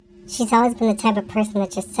She's always been the type of person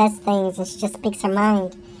that just says things and she just speaks her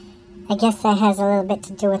mind. I guess that has a little bit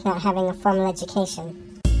to do with not having a formal education.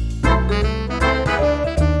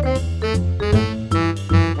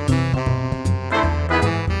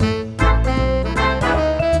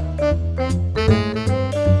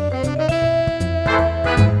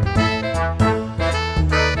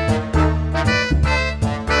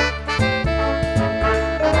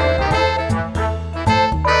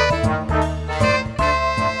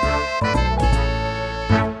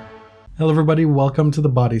 Hello everybody, welcome to the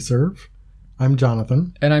Body Serve. I'm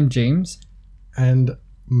Jonathan. And I'm James. And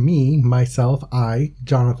myself,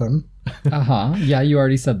 Jonathan. Yeah, you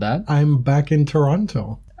already said that. I'm back in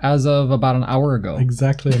Toronto. As of about an hour ago.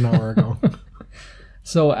 Exactly an hour ago.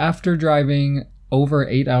 So after driving over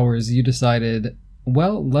 8 hours, you decided,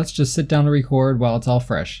 well, let's just sit down and record while it's all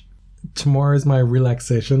fresh. Tomorrow is my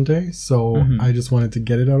relaxation day, so I just wanted to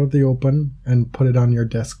get it out of the open and put it on your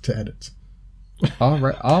desk to edit. All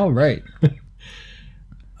right.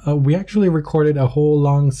 We actually recorded a whole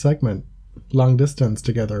long distance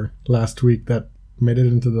together last week that made it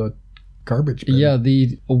into the garbage bin. Yeah,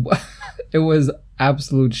 it was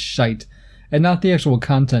absolute shite. And not the actual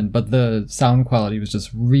content, but the sound quality was just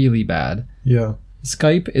really bad. Yeah.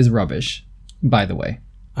 Skype is rubbish, by the way.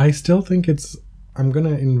 I still think I'm going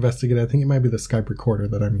to investigate. I think it might be the Skype recorder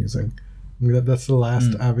that I'm using. That's the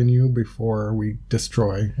last avenue before we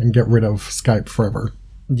destroy and get rid of Skype forever.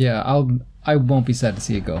 Yeah, I won't be sad to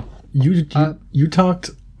see it go. You talked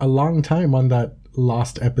a long time on that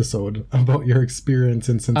lost episode about your experience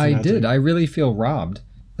in Cincinnati. I did. I really feel robbed.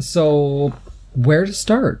 So, where to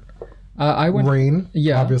start? Rain,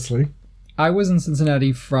 obviously. I was in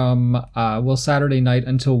Cincinnati from, Saturday night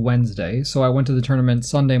until Wednesday. So I went to the tournament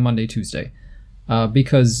Sunday, Monday, Tuesday.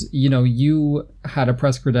 Because, you had a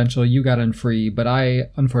press credential, you got in free, but I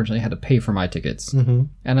unfortunately had to pay for my tickets. Mm-hmm.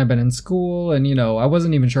 And I've been in school and, I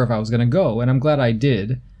wasn't even sure if I was going to go, and I'm glad I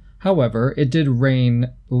did. However, it did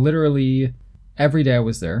rain literally every day I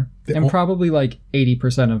was there, and probably like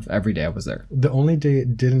 80% of every day I was there. The only day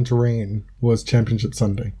it didn't rain was Championship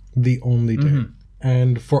Sunday. The only day. Mm-hmm.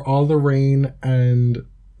 And for all the rain and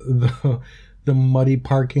the muddy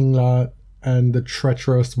parking lot, and the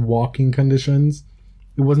treacherous walking conditions,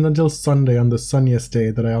 it wasn't until Sunday on the sunniest day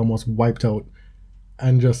that I almost wiped out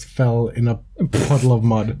and just fell in a puddle of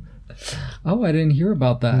mud. Oh, I didn't hear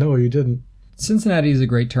about that. No, you didn't. Cincinnati is a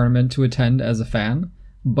great tournament to attend as a fan,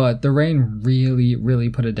 but the rain really, really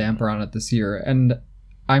put a damper on it this year, and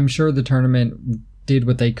I'm sure the tournament did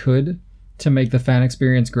what they could to make the fan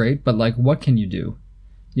experience great, but what can you do?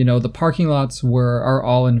 The parking lots are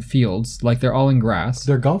all in fields, they're all in grass.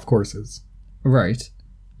 They're golf courses. Right.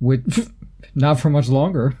 Not for much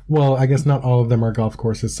longer. Well, I guess not all of them are golf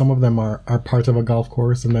courses. Some of them are part of a golf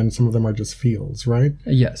course, and then some of them are just fields, right?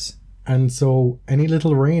 Yes. And so any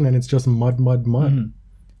little rain and it's just mud. Mm-hmm.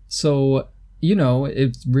 So,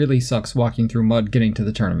 it really sucks walking through mud getting to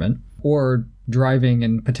the tournament, or driving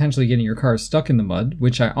and potentially getting your car stuck in the mud,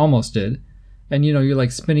 which I almost did. And, you're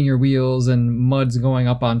spinning your wheels and mud's going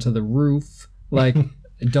up onto the roof.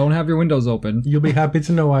 Don't have your windows open. You'll be happy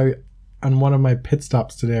to know on one of my pit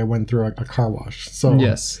stops today, I went through a car wash. So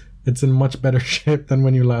yes, it's in much better shape than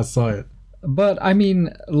when you last saw it. But, I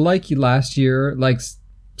mean, like last year,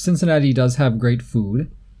 Cincinnati does have great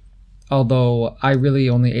food. Although I really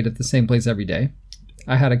only ate at the same place every day.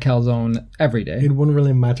 I had a calzone every day. It wouldn't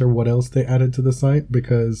really matter what else they added to the site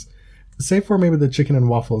because, save for maybe the chicken and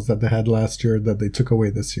waffles that they had last year that they took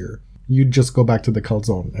away this year, you'd just go back to the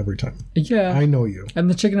calzone every time. Yeah. I know you. And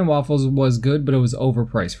the chicken and waffles was good, but it was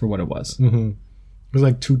overpriced for what it was. Mm-hmm. It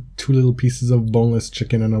was two little pieces of boneless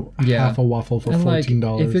chicken and half a waffle for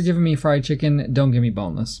 $14. If you're giving me fried chicken, don't give me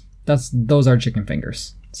boneless. Those are chicken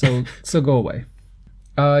fingers. So go away.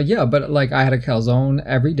 But I had a calzone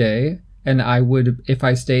every day, and I would, if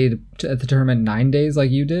I stayed at the tournament 9 days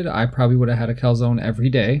like you did, I probably would have had a calzone every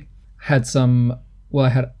day. I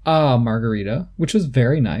had a margarita, which was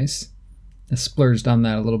very nice. I splurged on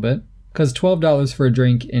that a little bit because $12 for a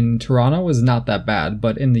drink in Toronto was not that bad,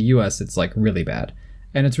 but in the US it's really bad,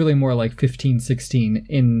 and it's really more like 15, 16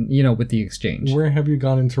 in with the exchange. Where have you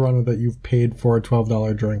gone in Toronto that you've paid for a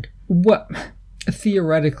 $12 drink? What?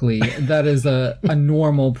 Theoretically, that is a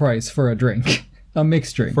normal price for a drink, a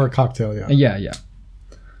mixed drink for a cocktail. Yeah.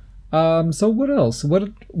 So what else?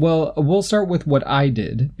 Well, we'll start with what I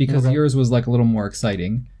did because yours was a little more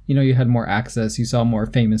exciting. You had more access. You saw more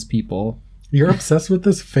famous people. You're obsessed with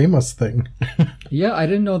this famous thing. Yeah, I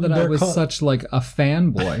didn't know that I was such a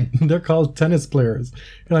fanboy. They're called tennis players.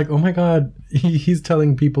 You're like, oh my God, he's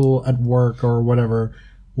telling people at work or whatever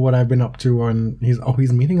what I've been up to, and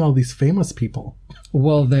he's meeting all these famous people.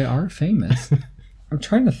 Well, they are famous. I'm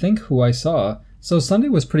trying to think who I saw. So Sunday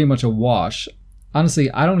was pretty much a wash.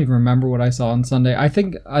 Honestly, I don't even remember what I saw on Sunday. I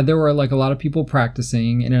think there were like a lot of people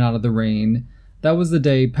practicing in and out of the rain. That was the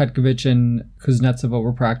day Petkovic and Kuznetsova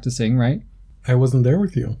were practicing, right? I wasn't there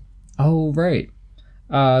with you. Oh, right.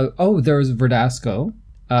 There was Verdasco,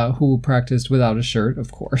 who practiced without a shirt,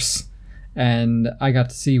 of course. And I got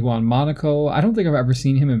to see Juan Monaco. I don't think I've ever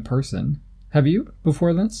seen him in person. Have you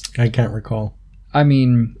before this? I can't recall. I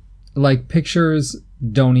mean, like, pictures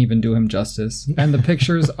don't even do him justice. And the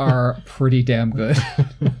pictures are pretty damn good.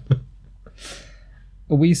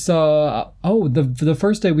 We saw... the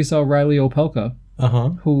first day we saw Riley Opelka,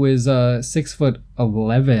 who is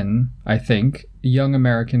 6'11", I think. Young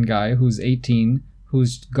American guy who's 18,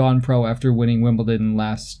 who's gone pro after winning Wimbledon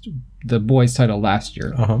the boys' title last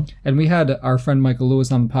year. And we had our friend Michael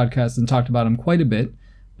Lewis on the podcast and talked about him quite a bit,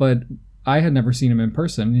 but I had never seen him in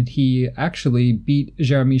person. And he actually beat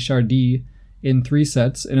Jeremy Chardy in 3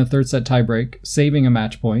 sets in a third set tiebreak, saving a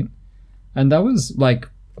match point. And that was, like,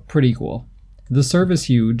 pretty cool. The serve is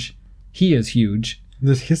huge. He is huge.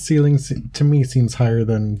 His ceiling, to me, seems higher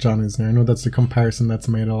than John Isner. I know that's a comparison that's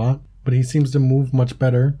made a lot, but he seems to move much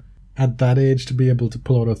better at that age to be able to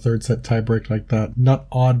pull out a third set tiebreak like that. Not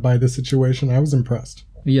awed by the situation. I was impressed.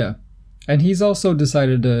 Yeah. And he's also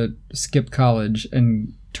decided to skip college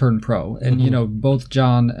and turn pro. And, both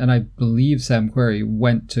John and I believe Sam Querrey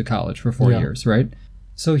went to college for 4 years, right?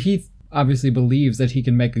 So he obviously believes that he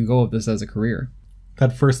can make a go of this as a career.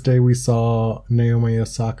 That first day we saw Naomi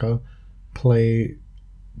Osaka play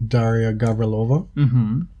Daria Gavrilova.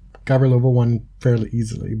 Gavrilova won fairly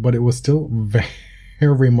easily, but it was still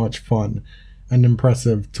very much fun and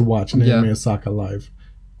impressive to watch Naomi Osaka live.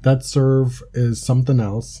 That serve is something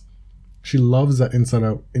else. She loves that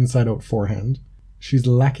inside out forehand. She's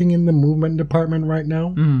lacking in the movement department right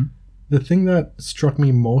now. The thing that struck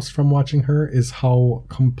me most from watching her is how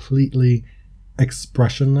completely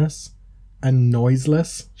expressionless and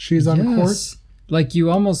noiseless she's on court. Like,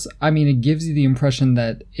 you almost, it gives you the impression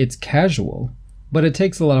that it's casual, but it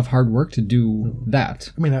takes a lot of hard work to do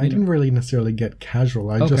that. I didn't really necessarily get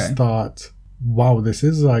casual. I just thought, wow, this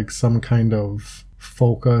is like some kind of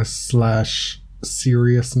focus /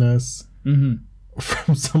 seriousness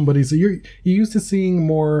from somebody. So you're used to seeing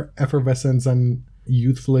more effervescence and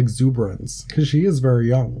youthful exuberance because she is very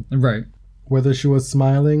young. Right. Whether she was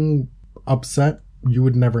smiling, upset, you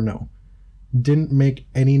would never know. Didn't make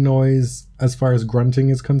any noise as far as grunting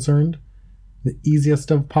is concerned. The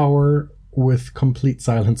easiest of power with complete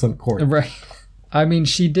silence on court. Right.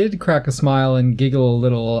 She did crack a smile and giggle a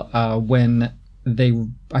little when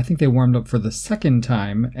I think they warmed up for the second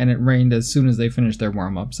time, and it rained as soon as they finished their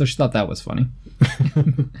warm-up, so she thought that was funny.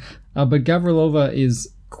 But Gavrilova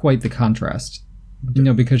is quite the contrast,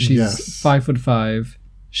 because she's 5'5",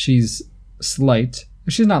 she's slight.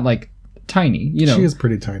 She's not, like, tiny, She is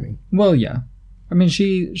pretty tiny. Well, yeah.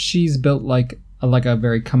 She's built like a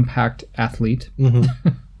very compact athlete.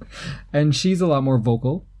 And she's a lot more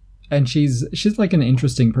vocal, and she's like an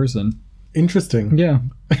interesting person. Interesting. Yeah.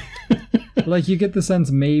 Like, you get the sense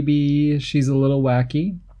maybe she's a little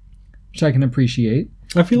wacky, which I can appreciate.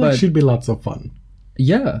 I feel like she'd be lots of fun.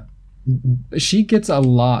 Yeah. She gets a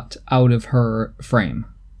lot out of her frame.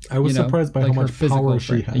 I was surprised by how much power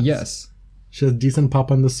she has. Yes. She has decent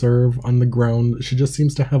pop on the serve, on the ground. She just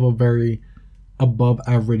seems to have a very above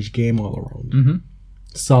average game all around.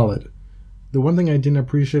 Solid. The one thing I didn't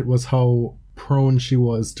appreciate was how prone she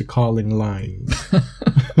was to calling lines.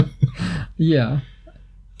 Yeah.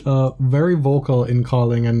 Very vocal in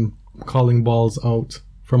calling balls out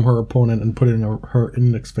from her opponent and putting her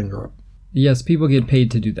index finger up. Yes, people get paid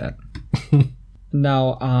to do that.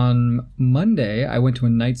 Now, on Monday, I went to a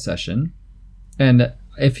night session, and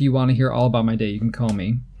if you want to hear all about my day, you can call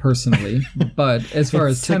me personally. But as far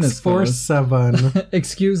as tennis goes... 647.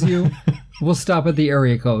 Excuse you. We'll stop at the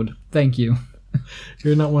area code. Thank you.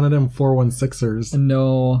 You're not one of them 416ers.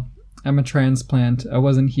 No, I'm a transplant. I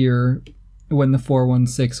wasn't here when the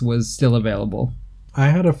 416 was still available. I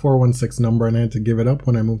had a 416 number and I had to give it up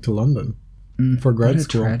when I moved to London for grad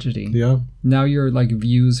school. What a tragedy. Yeah. Now you're like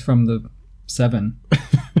views from the 7.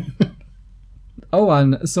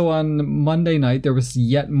 So on Monday night there was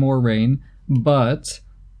yet more rain, but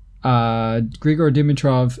Grigor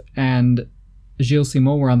Dimitrov and Gilles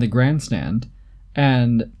Simon were on the grandstand,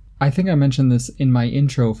 and I think I mentioned this in my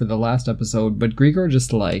intro for the last episode, but Grigor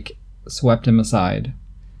just like swept him aside,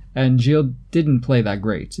 and Gilles didn't play that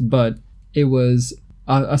great, but it was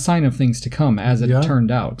a sign of things to come as it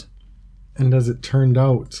turned out. And as it turned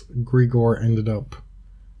out, Grigor ended up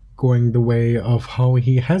going the way of how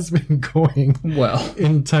he has been going Well,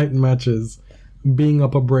 in tight matches, being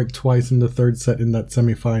up a break twice in the third set in that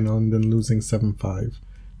semifinal and then losing 7-5.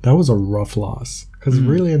 That was a rough loss, because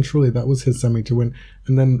really and truly that was his semi to win.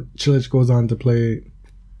 And then Cilic goes on to play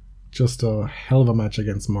just a hell of a match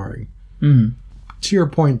against Murray. To your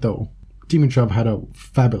point, though, Dimitrov had a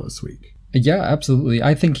fabulous week. yeah, absolutely.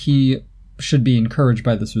 I think he should be encouraged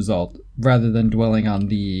by this result rather than dwelling on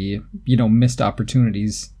the, missed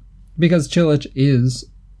opportunities. Because Cilic is,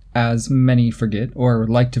 as many forget, or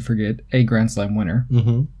like to forget, a Grand Slam winner.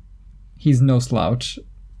 Mm-hmm. He's no slouch.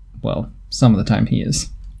 Well, some of the time he is.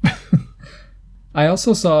 I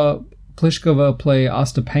also saw Pliskova play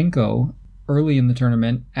Ostapenko early in the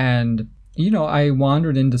tournament, and I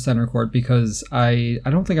wandered into center court because I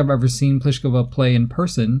don't think I've ever seen Pliskova play in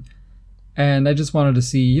person, and I just wanted to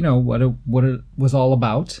see what it was all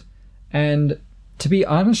about. And to be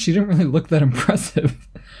honest, she didn't really look that impressive.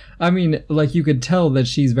 I mean, like, you could tell that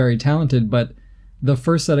she's very talented, but the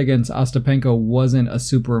first set against Ostapenko wasn't a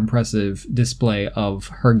super impressive display of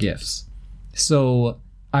her gifts. So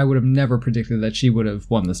I would have never predicted that she would have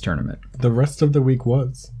won this tournament. The rest of the week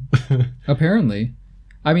was. Apparently.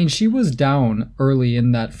 I mean, she was down early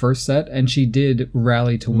in that first set, and she did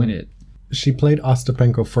rally to win it. She played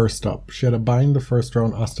Ostapenko first up. She had a bye in the first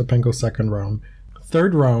round, Ostapenko second round.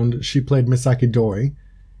 Third round, she played Misaki Doi.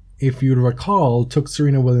 If you'd recall, took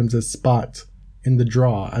Serena Williams' spot in the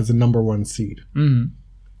draw as a number one seed. Mm-hmm.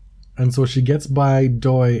 And so she gets by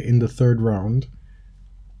Doi in the third round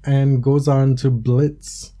and goes on to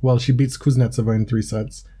blitz. Well, she beats Kuznetsova in 3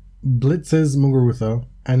 sets, blitzes Muguruza,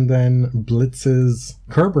 and then blitzes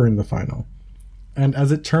Kerber in the final. And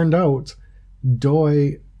as it turned out,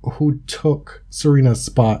 Doi, who took Serena's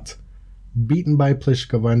spot, beaten by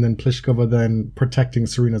Pliskova, and then Pliskova then protecting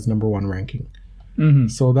Serena's number one ranking. Mm-hmm.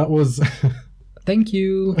 So that was... Thank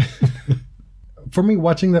you. For me,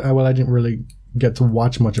 watching that, well, I didn't really get to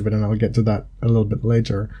watch much of it, and I'll get to that a little bit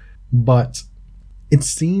later. But it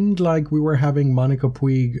seemed like we were having Monica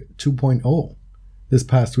Puig 2.0 this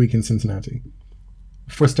past week in Cincinnati.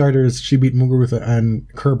 For starters, she beat Muguruza and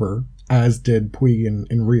Kerber, as did Puig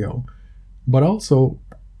in Rio. But also,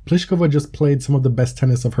 Pliskova just played some of the best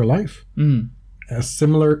tennis of her life.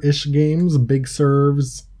 Similar-ish games, big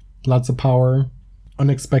serves, lots of power,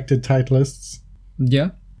 unexpected titleists.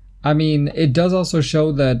 Yeah. I mean, it does also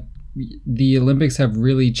show that the Olympics have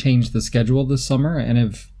really changed the schedule this summer and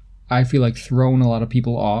have, I feel like, thrown a lot of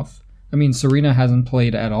people off. I mean, Serena hasn't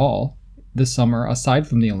played at all this summer aside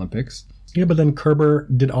from the Olympics. Yeah, but then Kerber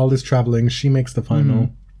did all this traveling. She makes the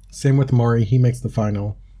final. Same with Murray. He makes the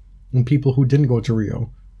final. And people who didn't go to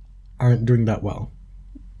Rio aren't doing that well.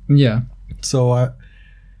 Yeah. So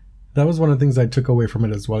that was one of the things I took away from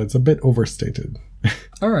it as well. It's a bit overstated.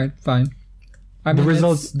 All right, fine. I mean,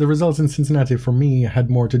 the results in Cincinnati for me had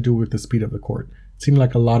more to do with the speed of the court. It seemed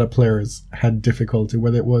like a lot of players had difficulty,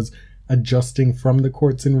 whether it was adjusting from the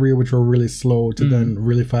courts in Rio, which were really slow, to then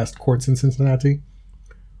really fast courts in Cincinnati,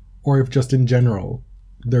 or if just in general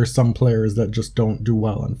there's some players that just don't do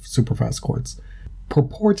well on super fast courts.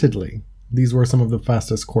 Purportedly, these were some of the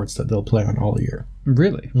fastest courts that they'll play on all year.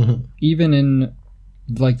 Really? Even in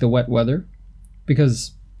like the wet weather?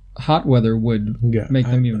 Because hot weather would make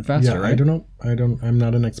them even faster, right? I don't know. I'm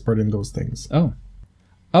not an expert in those things.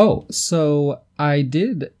 Oh, so I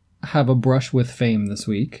did have a brush with fame this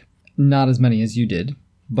week. Not as many as you did,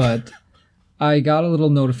 but I got a little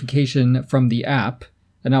notification from the app,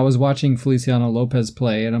 and I was watching Feliciano Lopez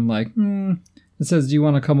play, and I'm like, it says, do you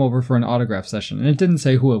want to come over for an autograph session? And it didn't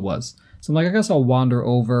say who it was. So I'm like, I guess I'll wander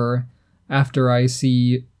over after I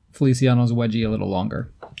see Feliciano's wedgie a little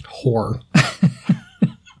longer. Whore.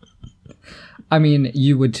 I mean,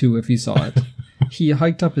 you would too if you saw it. He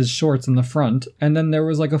hiked up his shorts in the front, and then there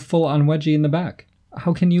was like a full-on wedgie in the back.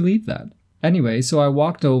 How can you leave that? Anyway, so I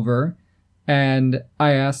walked over, and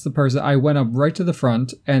I asked the person, I went up right to the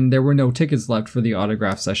front, and there were no tickets left for the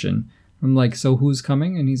autograph session. I'm like, so who's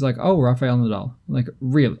coming? And he's like, oh, Rafael Nadal. I'm like,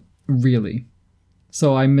 really?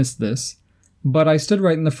 So I missed this. But I stood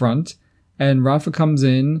right in the front, and Rafa comes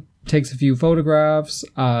in, takes a few photographs,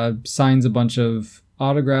 signs a bunch of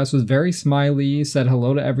autographs, was very smiley, said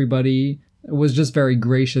hello to everybody, was just very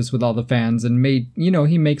gracious with all the fans, and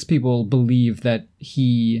he makes people believe that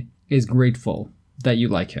he is grateful that you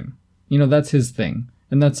like him. That's his thing.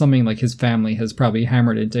 And that's something like his family has probably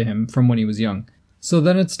hammered into him from when he was young. So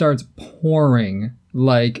then it starts pouring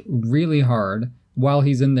like really hard while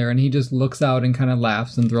he's in there, and he just looks out and kind of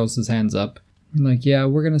laughs and throws his hands up. I'm like, yeah,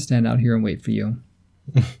 we're going to stand out here and wait for you.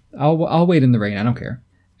 I'll wait in the rain. I don't care.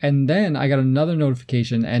 And then I got another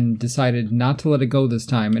notification and decided not to let it go this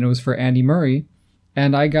time. And it was for Andy Murray.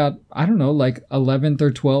 And I got, I don't know, like 11th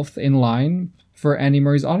or 12th in line for Andy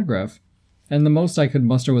Murray's autograph. And the most I could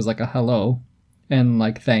muster was like a hello and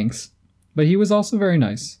like thanks. But he was also very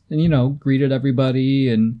nice and, you know, greeted everybody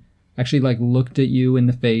and actually like looked at you in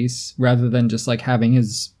the face rather than just like having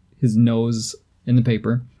his nose in the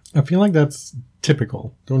paper. I feel like that's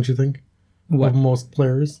typical, don't you think? What? Of most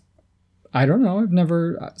players. I don't know. I've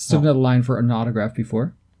never stood in a line for an autograph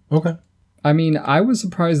before. Okay. I mean, I was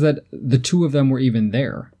surprised that the two of them were even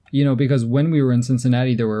there, you know, because when we were in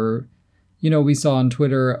Cincinnati, there were, you know, we saw on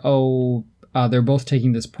Twitter, they're both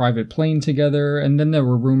taking this private plane together. And then there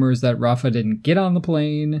were rumors that Rafa didn't get on the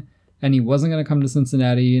plane and he wasn't going to come to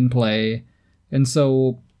Cincinnati and play. And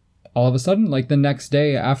so all of a sudden, like the next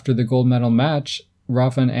day after the gold medal match,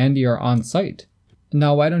 Rafa and Andy are on site.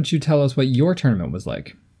 Now, why don't you tell us what your tournament was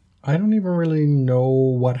like? I don't even really know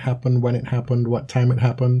what happened, when it happened, what time it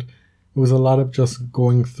happened. It was a lot of just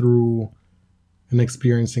going through and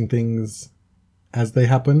experiencing things as they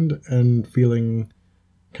happened and feeling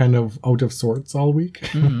kind of out of sorts all week.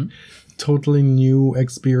 Mm-hmm. Totally new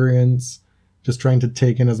experience, just trying to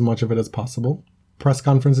take in as much of it as possible. Press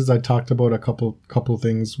conferences, I talked about a couple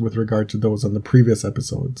things with regard to those on the previous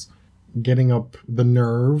episodes. Getting up the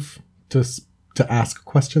nerve to ask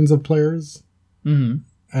questions of players, mm-hmm.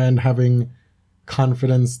 and having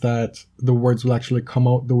confidence that the words will actually come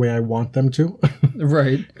out the way I want them to.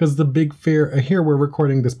 Right. Because the big fear, here we're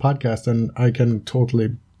recording this podcast and I can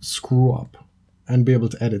totally screw up and be able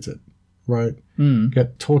to edit it, right?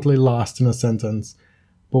 Get totally lost in a sentence.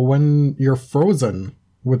 But when you're frozen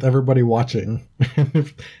with everybody watching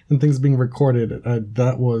and things being recorded,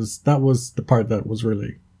 that was the part that was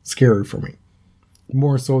really scary for me.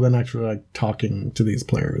 More so than actually like talking to these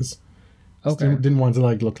players. Okay. Didn't want to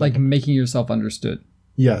like look like making yourself understood.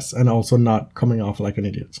 Yes, and also not coming off like an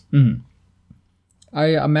idiot. Mm-hmm.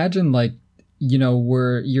 I imagine like, you know,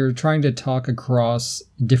 where you're trying to talk across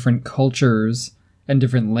different cultures and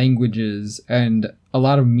different languages, and a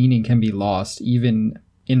lot of meaning can be lost even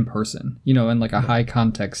in person, you know, in like a high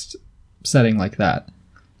context setting like that.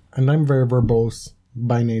 And I'm very verbose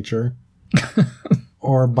by nature.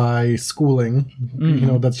 Or by schooling. Mm-hmm. You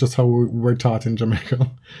know, that's just how we're taught in Jamaica.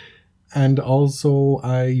 And also,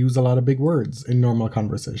 I use a lot of big words in normal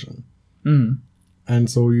conversation. Mm. And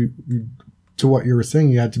so, to what you were saying,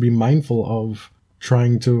 you had to be mindful of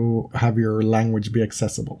trying to have your language be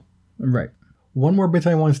accessible. Right. One more bit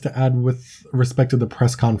I wanted to add with respect to the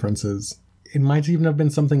press conferences. It might even have been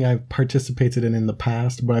something I've participated in the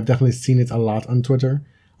past, but I've definitely seen it a lot on Twitter,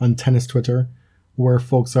 on tennis Twitter, where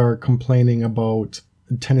folks are complaining about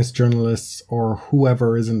tennis journalists or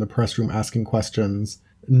whoever is in the press room asking questions,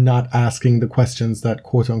 not asking the questions that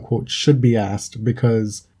quote unquote should be asked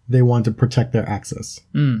because they want to protect their access.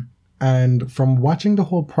 Mm. And from watching the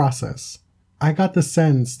whole process, I got the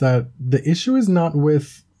sense that the issue is not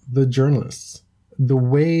with the journalists. The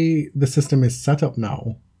way the system is set up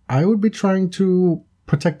now, I would be trying to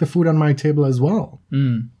protect the food on my table as well.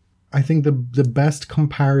 Mm. I think the best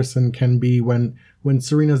comparison can be when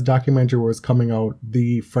Serena's documentary was coming out,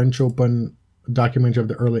 the French Open documentary of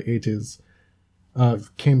the early 80s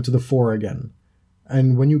came to the fore again.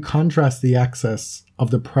 And when you contrast the access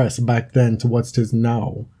of the press back then to what it is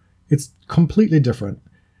now, it's completely different.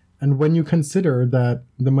 And when you consider that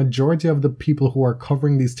the majority of the people who are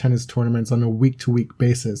covering these tennis tournaments on a week-to-week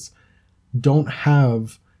basis don't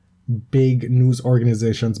have big news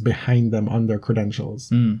organizations behind them on their credentials.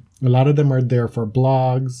 Mm. A lot of them are there for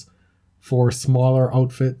blogs, for smaller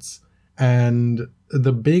outfits, and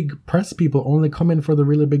the big press people only come in for the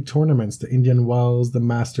really big tournaments, the Indian Wells, the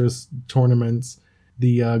Masters tournaments,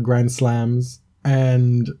 the Grand Slams,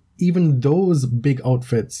 and even those big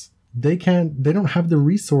outfits, they don't have the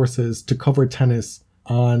resources to cover tennis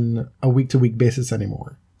on a week-to-week basis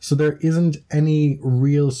anymore. So there isn't any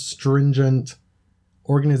real stringent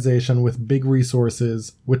organization with big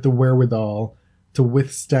resources, with the wherewithal to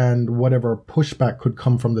withstand whatever pushback could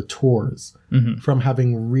come from the tours, mm-hmm. from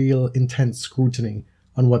having real intense scrutiny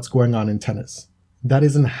on what's going on in tennis. That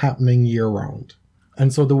isn't happening year round.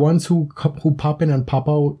 And so the ones who pop in and pop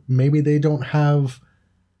out, maybe they don't have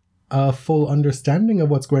a full understanding of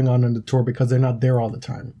what's going on the tour because they're not there all the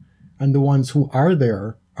time. And the ones who are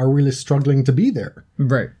there are really struggling to be there.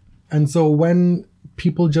 Right. And so when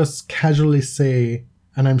people just casually say,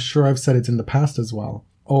 and I'm sure I've said it in the past as well,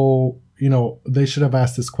 oh, you know, they should have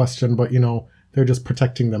asked this question, but, you know, they're just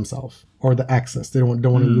protecting themselves or the access. They don't want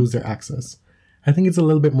to lose their access. I think it's a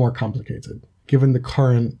little bit more complicated given the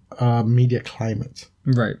current media climate.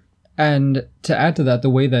 Right. And to add to that, the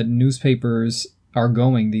way that newspapers are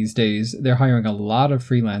going these days, they're hiring a lot of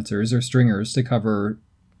freelancers or stringers to cover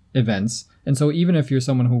events. And so even if you're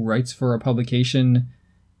someone who writes for a publication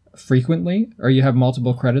frequently, or you have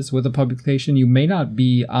multiple credits with a publication, you may not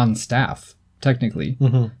be on staff, technically.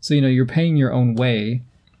 So, you're paying your own way,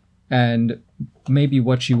 and maybe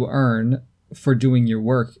what you earn for doing your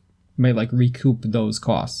work may like recoup those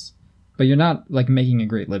costs. But you're not like making a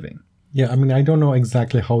great living. Yeah, I mean, I don't know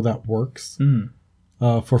exactly how that works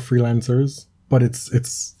for freelancers, but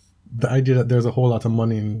it's the idea that there's a whole lot of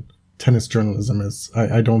money in tennis journalism is,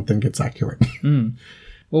 I don't think it's accurate.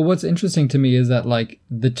 Well, what's interesting to me is that like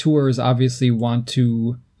the tours obviously want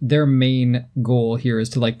to, their main goal here is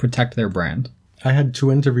to like protect their brand. I had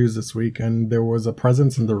 2 interviews this week, and there was a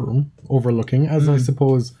presence in the room overlooking, as I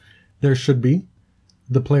suppose there should be.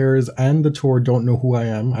 The players and the tour don't know who I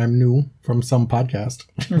am. I'm new from some podcast.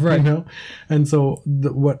 Right. You know? And so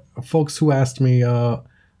what folks who asked me,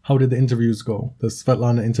 how did the interviews go? The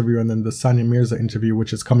Svetlana interview and then the Sania Mirza interview,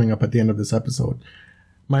 which is coming up at the end of this episode.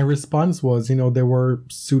 My response was, they were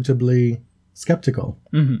suitably skeptical.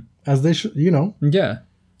 As they should, Yeah.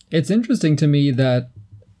 It's interesting to me that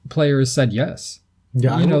players said yes.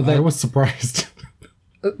 Yeah, I was surprised.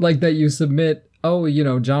 Like that you submit,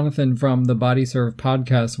 Jonathan from the Body Serve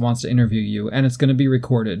podcast wants to interview you, and it's going to be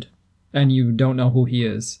recorded, and you don't know who he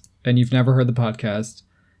is, and you've never heard the podcast,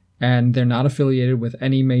 and they're not affiliated with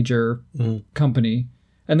any major company,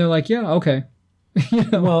 and they're like, yeah, okay.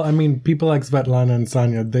 Well, I mean, people like Svetlana and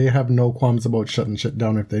Sania, they have no qualms about shutting shit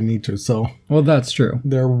down if they need to, so... Well, that's true.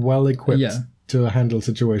 They're well equipped to handle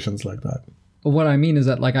situations like that. What I mean is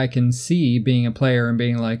that, like, I can see being a player and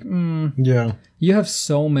being like, yeah, you have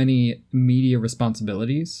so many media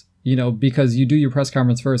responsibilities, because you do your press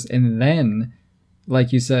conference first, and then,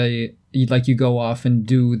 like you say, you go off and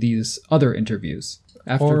do these other interviews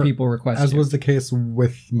after people request as you. was the case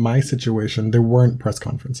with my situation, there weren't press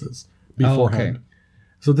conferences beforehand. Okay.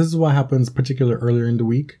 So this is what happens, particularly earlier in the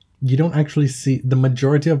week. You don't actually see, the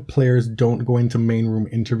majority of players don't go into main room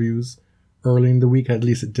interviews early in the week. At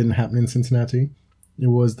least it didn't happen in Cincinnati. It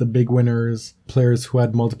was the big winners, players who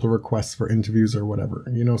had multiple requests for interviews or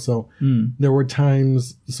whatever, so there were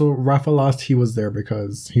times, so Rafa lost, he was there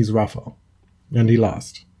because he's Rafa, and he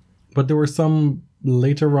lost. But there were some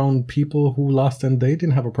later round people who lost and they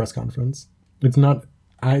didn't have a press conference. It's not,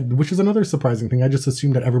 which is another surprising thing. I just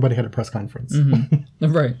assumed that everybody had a press conference.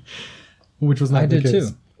 Right. Which was not the case. I did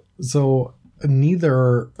too. So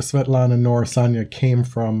neither Svetlana nor Sania came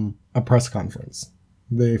from a press conference.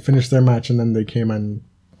 They finished their match and then they came and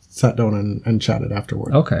sat down and chatted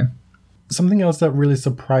afterward. Okay. Something else that really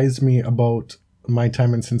surprised me about my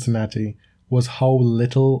time in Cincinnati was how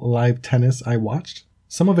little live tennis I watched.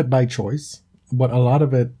 Some of it by choice, but a lot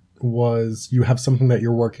of it was you have something that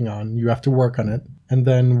you're working on. You have to work on it. And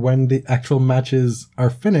then when the actual matches are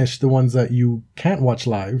finished, the ones that you can't watch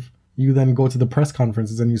live, you then go to the press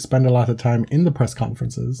conferences and you spend a lot of time in the press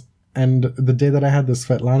conferences. And the day that I had the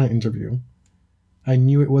Svetlana interview, I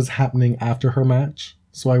knew it was happening after her match.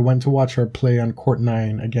 So I went to watch her play on court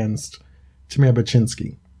 9 against Timea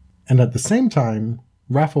Baczynski. And at the same time,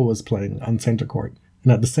 Rafa was playing on center court.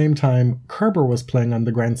 And at the same time, Kerber was playing on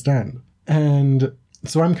the grandstand. And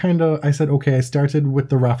so I said, okay, I started with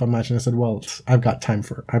the Rafa match and I said, well, I've got time.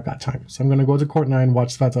 So I'm going to go to court 9,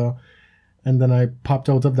 watch Sveta. And then I popped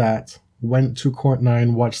out of that, went to court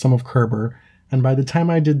 9, watched some of Kerber. And by the time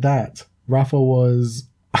I did that, Rafa was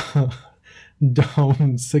down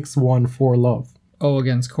 6-1 for love. Oh,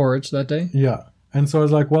 against Coric that day? Yeah. And so I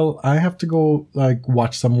was like, well, I have to go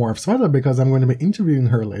watch some more of Sveta because I'm going to be interviewing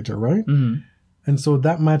her later, right? Mm-hmm. And so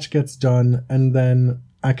that match gets done and then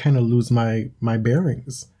I kind of lose my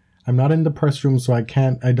bearings. I'm not in the press room, so I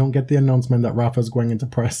don't get the announcement that Rafa's going into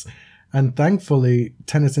press. And thankfully,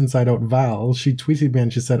 Tennis Inside Out Val, she tweeted me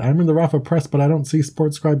and she said, I'm in the Rafa press, but I don't see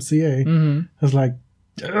SportsScribe CA. Mm-hmm. I was like,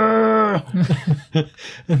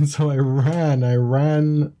 and so I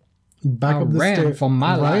ran back up the stairs. For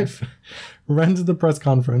my life. Ran to the press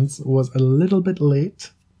conference, was a little bit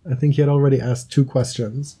late. I think he had already asked 2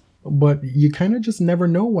 questions. But you kind of just never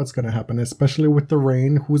know what's going to happen, especially with the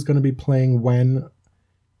rain, who's going to be playing when.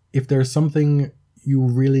 If there's something you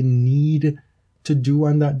really need to do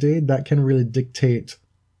on that day, that can really dictate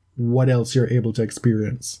what else you're able to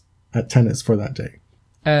experience at tennis for that day.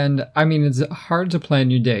 And I mean, it's hard to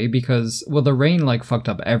plan your day because, well, the rain fucked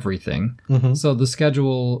up everything. Mm-hmm. So the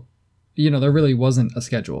schedule, there really wasn't a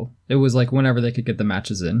schedule. It was whenever they could get the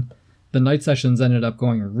matches in. The night sessions ended up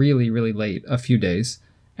going really, really late a few days.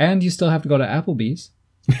 And you still have to go to Applebee's.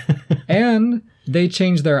 And they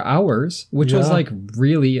changed their hours, which was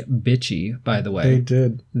really bitchy, by the way. They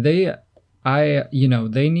did. They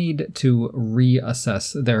need to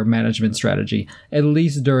reassess their management strategy, at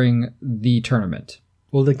least during the tournament.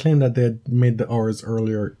 Well, they claim that they had made the hours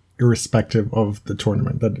earlier irrespective of the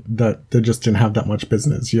tournament, that they just didn't have that much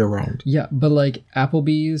business year round. Yeah, but like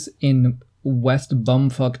Applebee's in West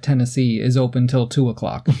Bumfuck, Tennessee is open till 2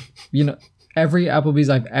 o'clock. You know, every Applebee's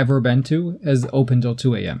I've ever been to is open till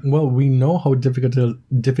 2 a.m. Well, we know how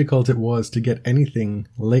difficult it was to get anything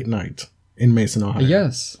late night in Mason, Ohio.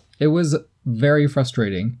 Yes, it was very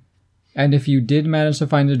frustrating. And if you did manage to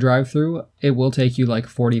find a drive-thru, it will take you like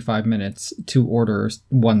 45 minutes to order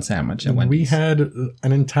one sandwich at Wendy's. We had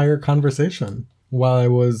an entire conversation while I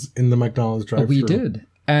was in the McDonald's drive-thru. We did.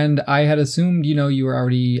 And I had assumed, you know, you were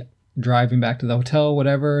already driving back to the hotel,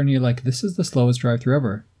 whatever, and you're like, this is the slowest drive-thru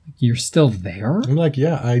ever. You're still there? I'm like,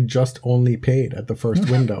 yeah, I just only paid at the first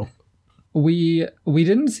window. We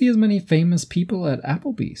didn't see as many famous people at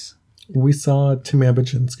Applebee's. We saw Timea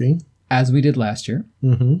Baczynski. As we did last year.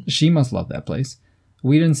 Mm-hmm. She must love that place.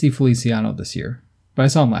 We didn't see Feliciano this year, but I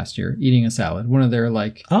saw him last year eating a salad. One of their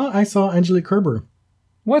like... I saw Angelique Kerber.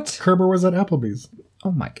 What? Kerber was at Applebee's.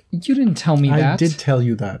 Oh my... You didn't tell me that. I did tell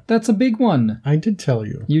you that. That's a big one. I did tell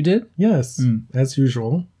you. You did? Yes, as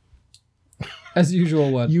usual. As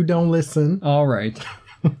usual what? You don't listen. All right.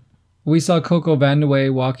 We saw Coco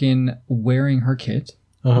Vandeweghe walk in wearing her kit,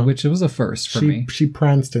 which was a first for me. She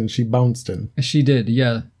pranced in. She bounced in. She did,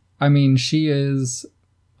 yeah. I mean, she is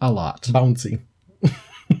a lot. Bouncy.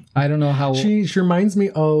 I don't know how... She reminds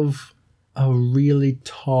me of a really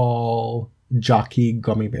tall jockey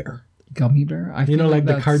gummy bear. Gummy bear? You know, like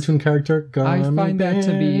the cartoon character? I find bears.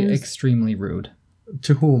 that to be extremely rude.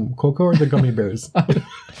 To whom? Coco or the gummy bears?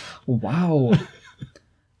 Wow.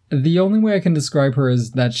 The only way I can describe her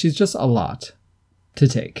is that she's just a lot to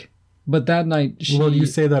take. But that night she... Well, you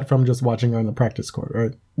say that from just watching her on the practice court,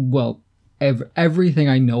 right? Well... everything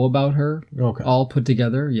I know about her, all put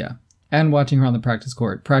together, yeah. And watching her on the practice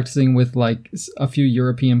court, practicing with like a few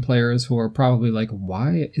European players who are probably like,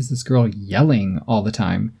 why is this girl yelling all the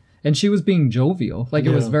time? And she was being jovial. Like,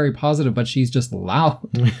 it was very positive, but she's just loud.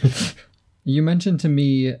 You mentioned to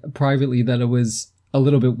me privately that it was a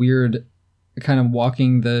little bit weird kind of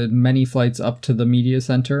walking the many flights up to the media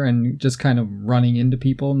center and just kind of running into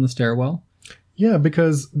people in the stairwell. Yeah,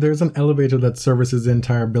 because there's an elevator that services the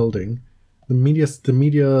entire building. The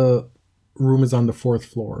media room is on the 4th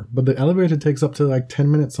floor, but the elevator takes up to like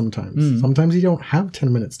 10 minutes sometimes. Sometimes you don't have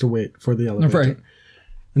 10 minutes to wait for the elevator. Right.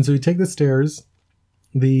 And so you take the stairs.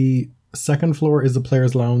 The 2nd floor is the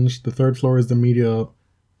players' lounge. The 3rd floor is the media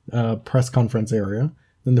press conference area.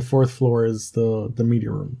 Then the 4th floor is the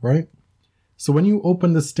media room, right? So when you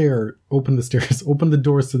open the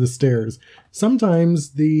doors to the stairs,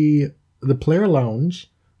 sometimes the player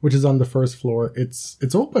lounge, which is on the 1st floor, it's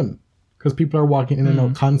open. Because people are walking in and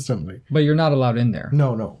out constantly. But you're not allowed in there.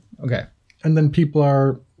 No. Okay. And then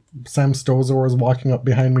Sam Stosur was walking up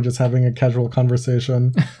behind me just having a casual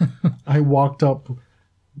conversation. I walked up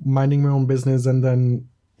minding my own business, and then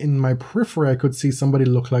in my periphery I could see somebody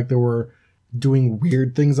look like they were doing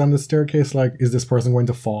weird things on the staircase. Like, is this person going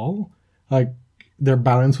to fall? Like, their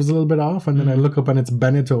balance was a little bit off. And then I look up and it's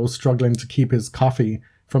Benito struggling to keep his coffee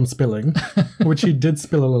from spilling, which he did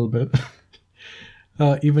spill a little bit.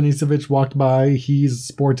 Ivan Isavic walked by. He's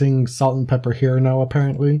sporting salt and pepper hair now,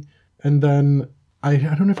 apparently. And then, I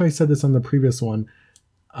don't know if I said this on the previous one,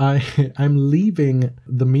 I'm leaving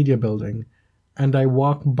the media building, and I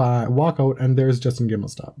walk out, and there's Justin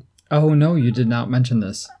Gimelstob. Oh, no, you did not mention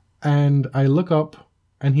this. And I look up,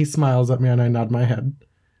 and he smiles at me, and I nod my head.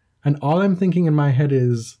 And all I'm thinking in my head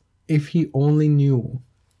is, if he only knew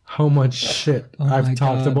how much shit I've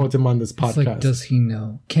talked about him on this podcast. It's like, does he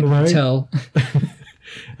know? Can he tell?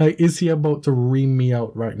 Like, is he about to ream me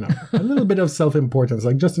out right now? A little bit of self-importance.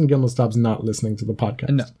 Like, Justin Gimelstob's not listening to the podcast.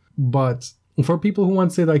 No. But for people who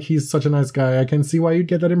want to say, like, he's such a nice guy, I can see why you'd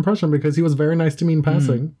get that impression, because he was very nice to me in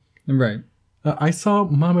passing. Right. I saw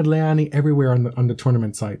Mohamed Leani everywhere on the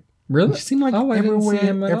tournament site. Really? He seemed like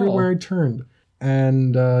everywhere I turned.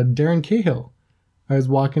 And Darren Cahill. I was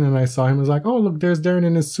walking and I saw him. I was like, oh, look, there's Darren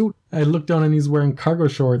in his suit. I looked down and he's wearing cargo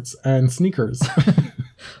shorts and sneakers.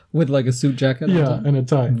 With like a suit jacket on top? And a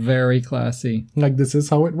tie. Very classy. Like, this is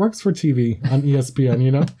how it works for TV on ESPN,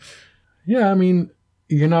 you know? Yeah, I mean,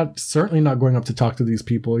 you're certainly not going up to talk to these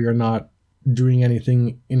people. You're not doing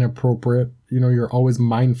anything inappropriate. You know, you're always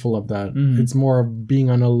mindful of that. It's more of being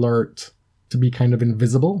on alert to be kind of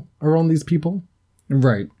invisible around these people.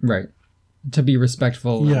 Right. To be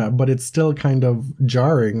respectful. Yeah, but it's still kind of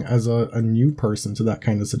jarring as a new person to that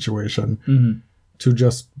kind of situation to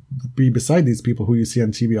just be beside these people who you see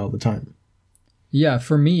on TV all the time. Yeah,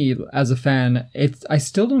 for me, as a fan, I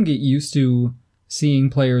still don't get used to seeing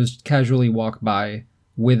players casually walk by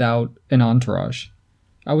without an entourage.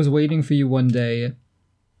 I was waiting for you one day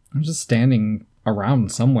I'm just standing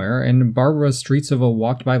around somewhere, and Barbara Strycova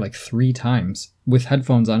walked by like 3 times with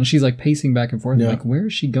headphones on. She's like pacing back and forth. Yeah. Like, where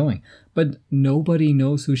is she going? But nobody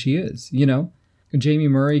knows who she is, you know? Jamie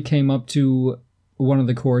Murray came up to one of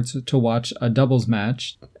the courts to watch a doubles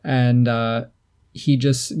match, and he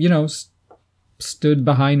just, you know, stood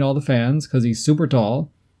behind all the fans because he's super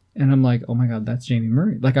tall. And I'm like, oh my God, that's Jamie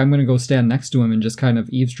Murray. Like, I'm going to go stand next to him and just kind of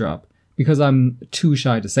eavesdrop because I'm too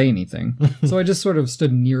shy to say anything. So I just sort of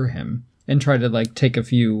stood near him and tried to like take a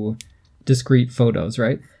few discreet photos,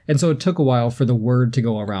 right? And so it took a while for the word to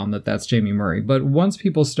go around that that's Jamie Murray. But once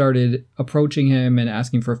people started approaching him and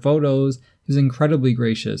asking for photos, he was incredibly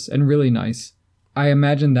gracious and really nice. I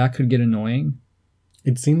imagine that could get annoying.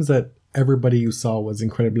 It seems that everybody you saw was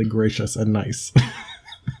incredibly gracious and nice.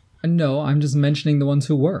 No, I'm just mentioning the ones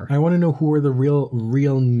who were. I want to know who were the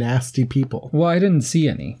real nasty people. Well, I didn't see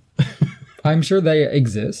any. I'm sure they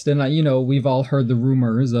exist. And, you know, we've all heard the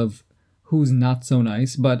rumors of who's not so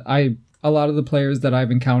nice. But a lot of the players that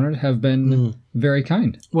I've encountered have been very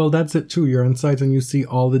kind. Well, that's it too. You're on site and you see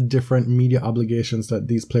all the different media obligations that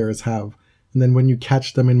these players have. And then when you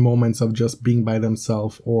catch them in moments of just being by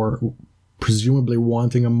themselves or presumably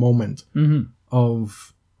wanting a moment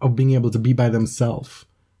of being able to be by themselves,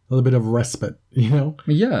 a little bit of respite, you know?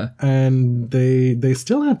 Yeah. And they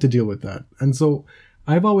still have to deal with that. And so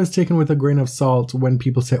I've always taken with a grain of salt when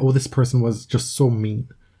people say, oh, this person was just so mean.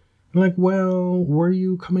 I'm like, well, were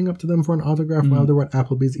you coming up to them for an autograph while they were at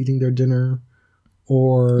Applebee's eating their dinner?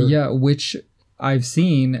 Or Yeah, which I've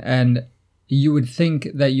seen, and you would think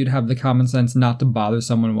that you'd have the common sense not to bother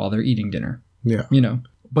someone while they're eating dinner. Yeah. You know?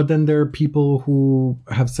 But then there are people who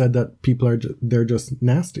have said that people are they're just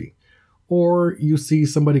nasty. Or you see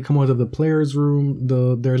somebody come out of the players' room,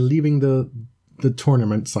 they're leaving the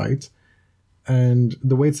tournament site, and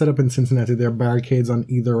the way it's set up in Cincinnati, there are barricades on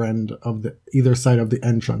either side of the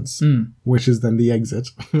entrance, which is then the exit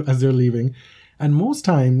as they're leaving. And most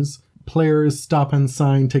times, players stop and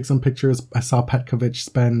sign, take some pictures. I saw Petkovic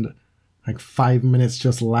spend like 5 minutes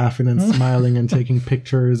just laughing and smiling and taking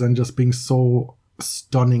pictures and just being so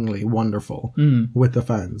stunningly wonderful with the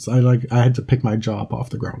fans. I had to pick my jaw up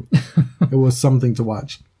off the ground. It was something to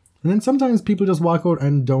watch. And then sometimes people just walk out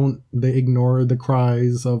and they ignore the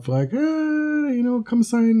cries of like, come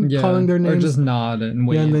sign, calling their names. Or just nod and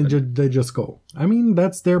wait. Yeah, and then they just go. I mean,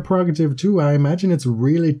 that's their prerogative too. I imagine it's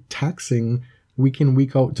really taxing week in,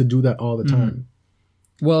 week out to do that all the time.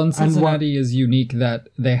 Well, and Cincinnati is unique that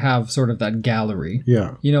they have sort of that gallery.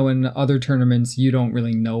 Yeah. You know, in other tournaments, you don't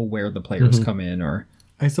really know where the players come in or...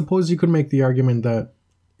 I suppose you could make the argument that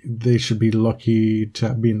they should be lucky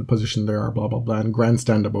to be in the position they are, blah, blah, blah, and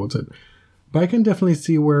grandstand about it. But I can definitely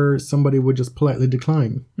see where somebody would just politely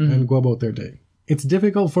decline and go about their day. It's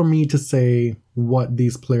difficult for me to say what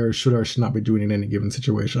these players should or should not be doing in any given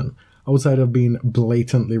situation, outside of being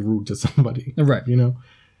blatantly rude to somebody. Right. You know?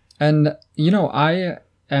 And, you know, I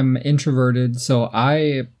am introverted, so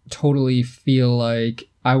I totally feel like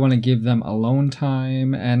I want to give them alone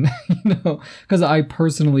time, and because I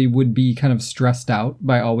personally would be kind of stressed out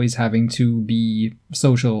by always having to be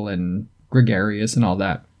social and gregarious and all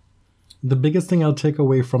that. The biggest thing I'll take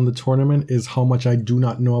away from the tournament is how much I do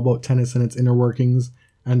not know about tennis and its inner workings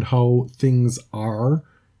and how things are,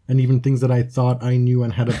 and even things that I thought I knew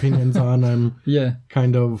and had opinions on. I'm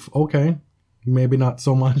kind of, okay, maybe not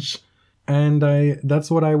so much. And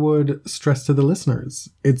that's what I would stress to the listeners.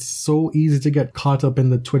 It's so easy to get caught up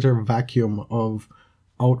in the Twitter vacuum of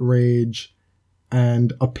outrage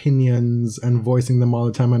and opinions and voicing them all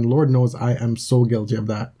the time. And Lord knows I am so guilty of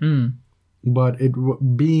that. But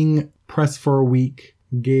being pressed for a week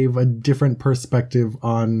gave a different perspective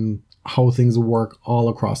on how things work all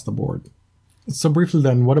across the board. So briefly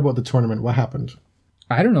then, what about the tournament? What happened?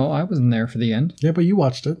 I don't know. I wasn't there for the end. Yeah, but you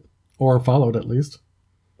watched it. Or followed at least.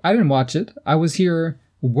 I didn't watch it. I was here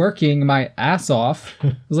working my ass off.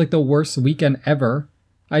 It was like the worst weekend ever.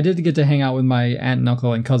 I did get to hang out with my aunt and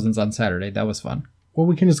uncle and cousins on Saturday. That was fun. Well,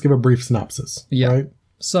 we can just give a brief synopsis. Yeah. Right?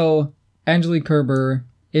 So, Angelique Kerber,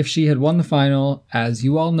 if she had won the final, as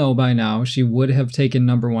you all know by now, she would have taken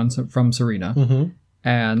number 1 from Serena.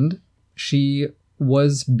 And she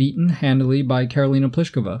was beaten handily by Karolina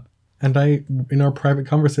Pliskova. And in our private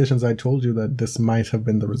conversations, I told you that this might have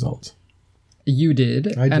been the result. You did,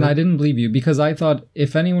 and I didn't believe you, because I thought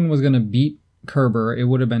if anyone was going to beat Kerber, it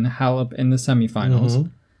would have been Halep in the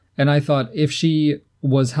semifinals. And I thought if she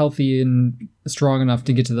was healthy and strong enough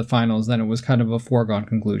to get to the finals, then it was kind of a foregone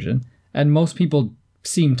conclusion. And most people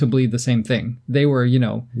seemed to believe the same thing. They were,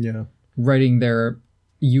 writing their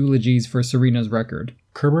eulogies for Serena's record.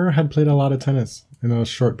 Kerber had played a lot of tennis in a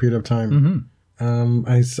short period of time.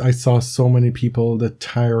 I saw so many people, the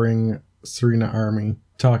tiring Serena army,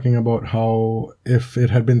 talking about how if it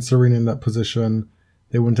had been Serena in that position,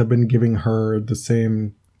 they wouldn't have been giving her the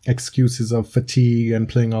same excuses of fatigue and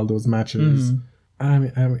playing all those matches. I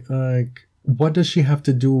mean, like, what does she have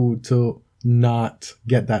to do to not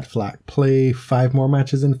get that flack? Play 5 more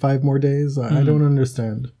matches in 5 more days? I don't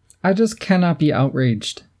understand. I just cannot be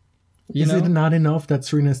outraged. Is it not enough that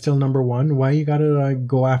Serena is still number 1? Why you gotta like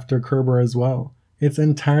go after Kerber as well? It's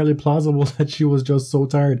entirely plausible that she was just so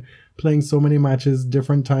tired playing so many matches,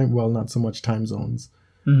 different time. Well, not so much time zones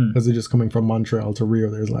because they're just coming from Montreal to Rio.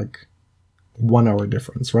 There's like 1 hour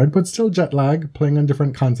difference, right? But still jet lag, playing on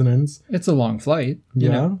different continents. It's a long flight. Yeah.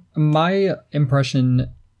 You know? My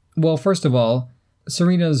impression, well, first of all,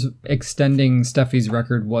 Serena's extending Steffi's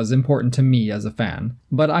record was important to me as a fan,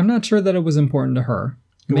 but I'm not sure that it was important to her.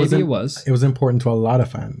 Maybe it was. It was important to a lot of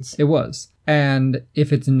fans. It was. And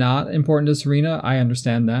if it's not important to Serena, I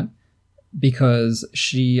understand that. Because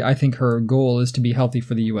I think her goal is to be healthy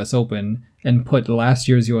for the US Open and put last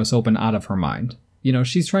year's US Open out of her mind. You know,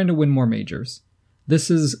 she's trying to win more majors.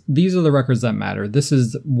 These are the records that matter. This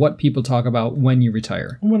is what people talk about when you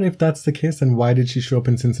retire. Well, if that's the case, then why did she show up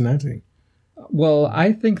in Cincinnati? Well,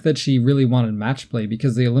 I think that she really wanted match play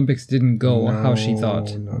because the Olympics didn't go how she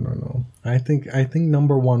thought. No. I think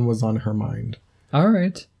number 1 was on her mind. All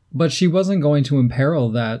right. But she wasn't going to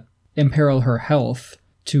imperil her health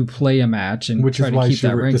to play a match and try to keep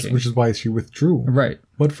that ranking. Which is why she withdrew. Right.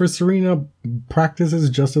 But for Serena, practice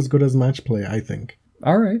is just as good as match play, I think.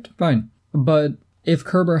 All right, fine. But if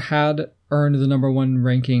Kerber had earned the number 1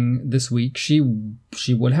 ranking this week, she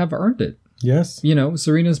would have earned it. Yes. You know,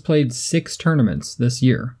 Serena's played 6 tournaments this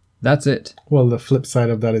year. That's it. Well, the flip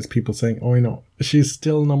side of that is people saying, oh, you know, she's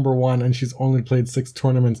still number 1 and she's only played 6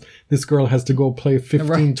 tournaments. This girl has to go play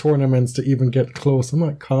 15 tournaments to even get close. I'm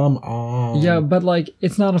like, come on. Yeah, but like,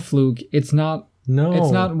 it's not a fluke. It's not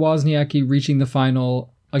Wozniacki reaching the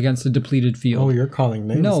final against a depleted field. Oh, you're calling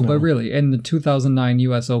names No, now. but really, in the 2009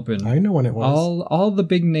 US Open. I know when it was. All the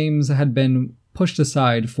big names had been pushed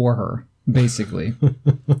aside for her, basically.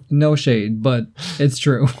 No shade, but it's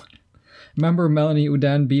true. Remember Melanie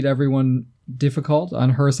Oudin beat everyone difficult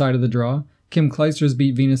on her side of the draw? Kim Clijsters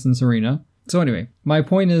beat Venus and Serena. So anyway, my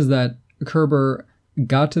point is that Kerber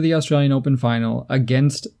got to the Australian Open final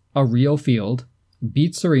against a real field,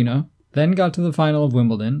 beat Serena, then got to the final of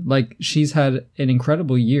Wimbledon. Like, she's had an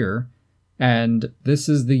incredible year, and this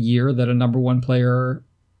is the year that a number 1 player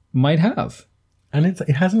might have. And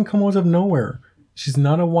it hasn't come out of nowhere. She's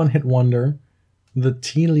not a one-hit wonder. The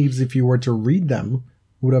tea leaves, if you were to read them,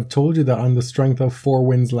 would have told you that on the strength of 4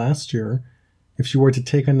 wins last year, if she were to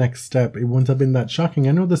take a next step, it wouldn't have been that shocking.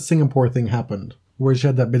 I know the Singapore thing happened, where she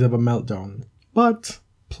had that bit of a meltdown. But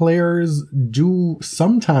players do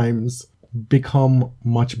sometimes become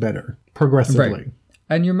much better, progressively. Right.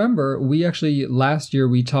 And you remember, last year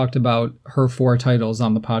we talked about her 4 titles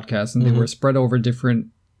on the podcast, and they were spread over different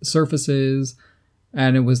surfaces,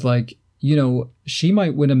 and it was like, you know, she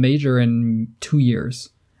might win a major in 2 years.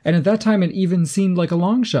 And at that time, it even seemed like a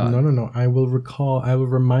long shot. No. I will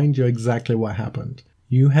remind you exactly what happened.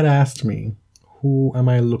 You had asked me, who am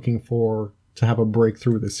I looking for to have a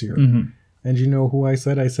breakthrough this year? And you know who I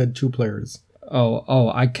said? I said 2 players.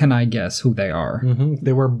 Can I guess who they are?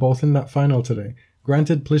 They were both in that final today.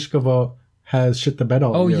 Granted, Pliskova has shit the bed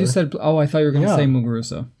all year. You said, I thought you were going to say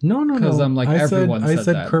Muguruza. No. Because I'm like, everyone said that. I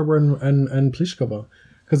said Kerber and Pliskova.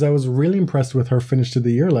 Because I was really impressed with her finish to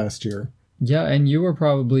the year last year. Yeah, and you were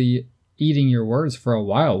probably eating your words for a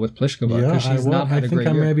while with Pliskova. Yeah, she's not had a great year.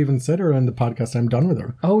 I may have even said her on the podcast, I'm done with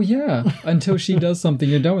her. Oh, yeah. Until she does something,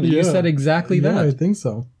 you're done with it. You said exactly that. Yeah, I think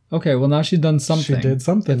so. Okay, well, now she's done something. She did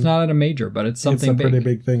something. It's not at a major, but it's something big. It's a pretty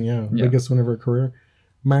big thing, yeah. Biggest win of her career.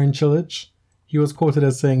 Marin Cilic, he was quoted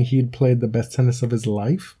as saying he'd played the best tennis of his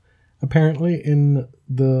life, apparently, in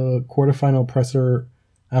the quarterfinal presser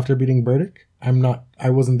after beating Burdick. I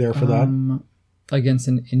wasn't there for that. Against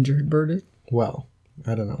an injured Burdick? Well,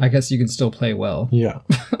 I don't know. I guess you can still play well. Yeah.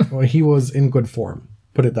 Well, he was in good form,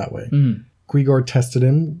 put it that way. Grigor tested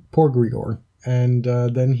him, poor Grigor, and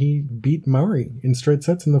then he beat Murray in straight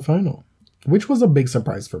sets in the final, which was a big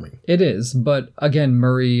surprise for me. It is, but again,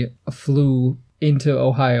 Murray flew into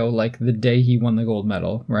Ohio like the day he won the gold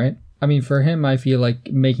medal, right? I mean, for him, I feel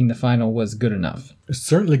like making the final was good enough.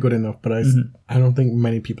 Certainly good enough, but I don't think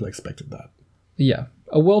many people expected that. Yeah.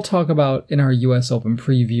 We'll talk about in our US Open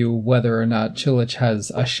preview whether or not Cilic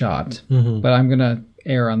has a shot, but I'm going to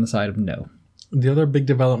err on the side of no. The other big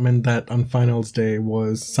development that on finals day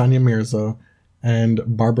was Sania Mirza and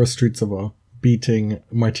Barbara Strycova beating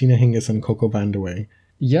Martina Hingis and Coco Vandeweghe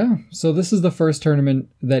Yeah, so this is the first tournament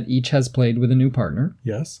that each has played with a new partner.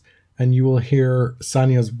 Yes. And you will hear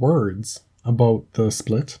Sania's words about the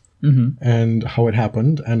split and how it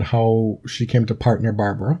happened and how she came to partner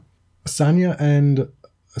Barbara. Sania and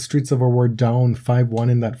Strycova were down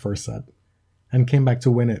 5-1 in that first set and came back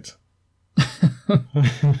to win it.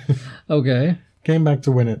 Okay. Came back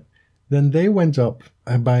to win it. Then they went up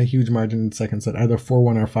by a huge margin in the second set, either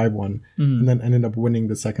 4-1 or 5-1, and then ended up winning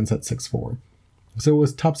the second set 6-4. So it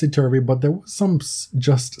was topsy-turvy, but there was some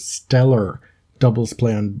just stellar doubles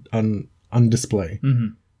play on display.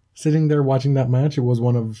 Sitting there watching that match, it was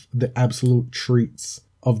one of the absolute treats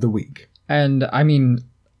of the week. And, I mean,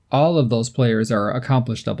 all of those players are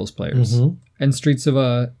accomplished doubles players. And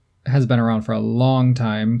Strycova has been around for a long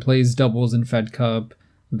time, plays doubles in Fed Cup.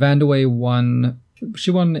 Vandeweghe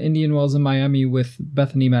she won Indian Wells in Miami with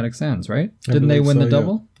Bethany Maddox-Sands, right? Didn't they win the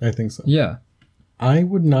double? Yeah. I think so. Yeah. I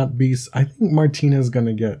think Martina's going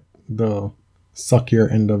to get the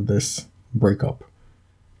suckier end of this breakup.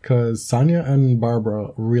 Because Sania and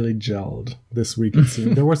Barbara really gelled this week, it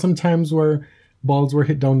seemed. There were some times where balls were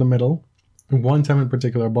hit down the middle. One time in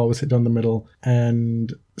particular, a ball was hit down the middle,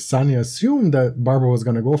 and Sania assumed that Barbara was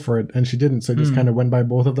going to go for it, and she didn't, so it just kind of went by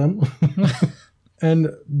both of them. And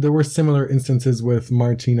there were similar instances with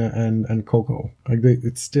Martina and Coco. Like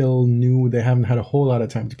it's still new. They haven't had a whole lot of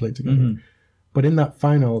time to play together. But in that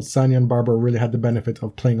final, Sania and Barbara really had the benefit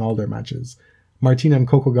of playing all their matches. Martina and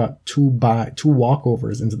Coco got two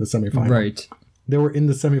walkovers into the semifinal. Right. They were in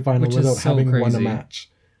the semifinal without having won a crazy.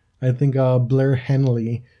 match. I think Blair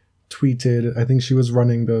Henley tweeted, I think she was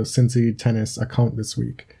running the Cincy tennis account this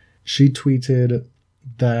week. She tweeted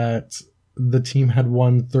that the team had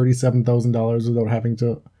won $37,000 without having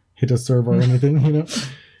to hit a serve or anything, you know?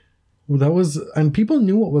 And people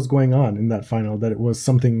knew what was going on in that final, that it was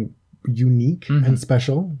something unique and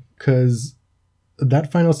special, because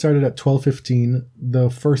that final started at 12:15. The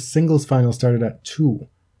first singles final started at 2,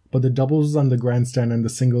 but the doubles was on the grandstand and the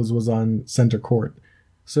singles was on center court.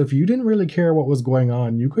 So if you didn't really care what was going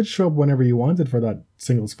on, you could show up whenever you wanted for that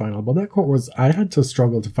singles final. But that court I had to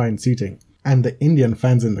struggle to find seating. And the Indian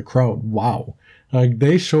fans in the crowd, wow. Like,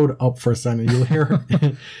 they showed up for Sania.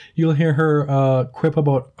 You'll hear her quip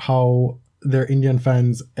about how there are Indian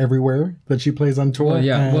fans everywhere that she plays on tour. Well,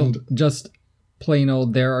 yeah, and just plain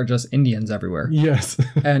old, there are just Indians everywhere. yes.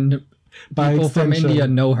 And By people from extension. India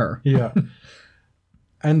know her. Yeah.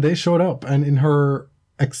 And they showed up. And in her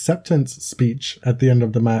acceptance speech at the end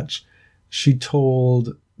of the match, she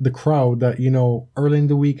told the crowd that, early in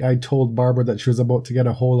the week, I told Barbara that she was about to get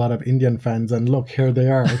a whole lot of Indian fans, and look, here they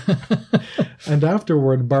are. And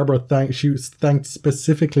afterward, Barbara thanked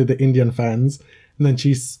specifically the Indian fans, and then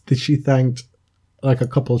she thanked like a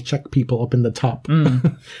couple Czech people up in the top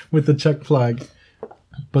with the Czech flag.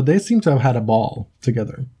 But they seem to have had a ball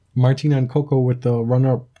together. Martina and Coco with the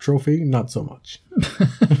runner-up trophy, not so much.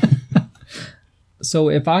 So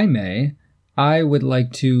if I may, I would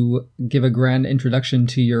like to give a grand introduction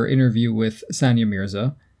to your interview with Sania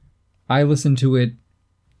Mirza. I listened to it,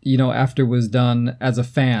 after it was done as a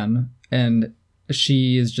fan, and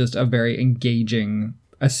she is just a very engaging,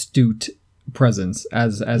 astute presence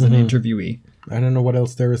as an interviewee. I don't know what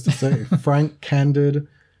else there is to say. Frank, candid,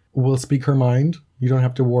 will speak her mind. You don't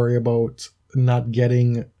have to worry about not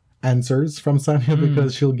getting answers from Sania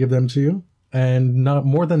because she'll give them to you. And not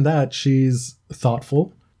more than that, she's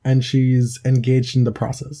thoughtful and she's engaged in the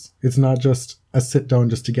process. It's not just a sit down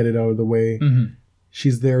just to get it out of the way.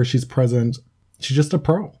 She's there, she's present. She's just a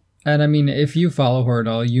pro. And I mean, if you follow her at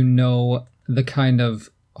all, you know the kind of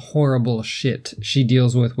horrible shit she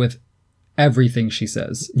deals with everything she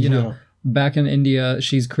says. You know, back in India,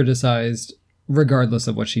 she's criticized regardless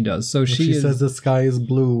of what she does. So if she says the sky is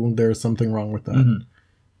blue, there's something wrong with that.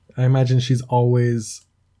 I imagine she's always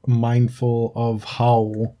mindful of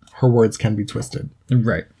how her words can be twisted.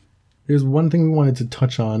 Right. There's one thing we wanted to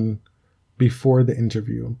touch on before the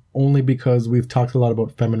interview, only because we've talked a lot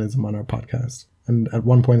about feminism on our podcast. And at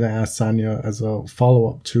one point I asked Sania, as a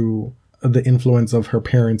follow-up to the influence of her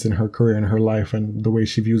parents in her career and her life and the way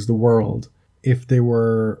she views the world,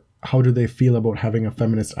 how do they feel about having a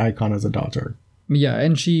feminist icon as a daughter? Yeah,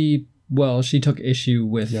 and she took issue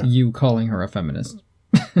with you calling her a feminist.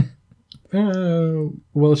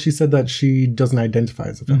 Well, she said that she doesn't identify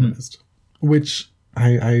as a feminist, which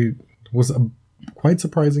I was quite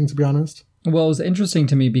surprising, to be honest. Well, it was interesting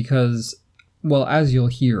to me because, as you'll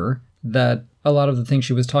hear, that a lot of the things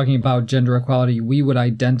she was talking about, gender equality, we would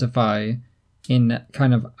identify in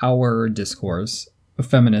kind of our discourse of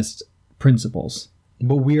feminist principles.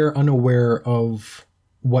 But we are unaware of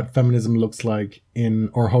what feminism looks like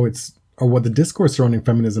or or what the discourse surrounding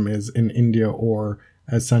feminism is in India, or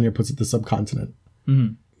as Sania puts it, the subcontinent.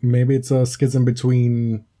 Mm-hmm. Maybe it's a schism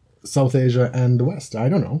between South Asia and the West. I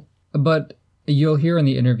don't know. But you'll hear in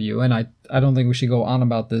the interview, and I don't think we should go on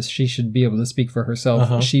about this. She should be able to speak for herself.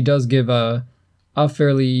 Uh-huh. She does give a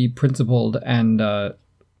fairly principled and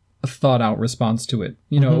thought out response to it.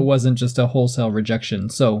 You know, It wasn't just a wholesale rejection.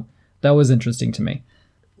 So that was interesting to me.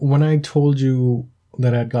 When I told you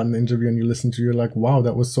that I had gotten the interview and you listened to it, you're like, wow,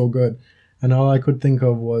 that was so good. And all I could think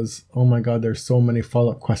of was, oh my God, there's so many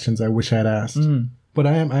follow-up questions I wish I had asked. Mm-hmm. But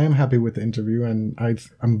I am happy with the interview, and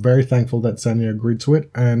I'm very thankful that Sania agreed to it.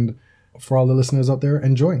 And for all the listeners out there,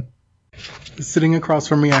 enjoy. Sitting across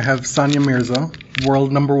from me, I have Sania Mirza,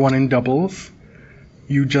 world number 1 in doubles.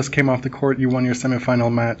 You just came off the court. You won your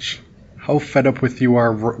semifinal match. How fed up with you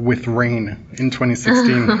are with rain in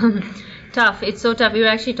 2016? Tough. It's so tough. We were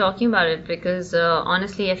actually talking about it because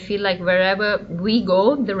honestly, I feel like wherever we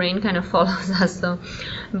go, the rain kind of follows us. So,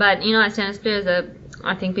 but you know, as tennis players,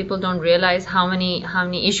 I think people don't realize how many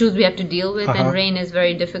issues we have to deal with, and rain is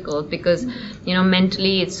very difficult because, you know,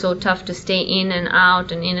 mentally it's so tough to stay in and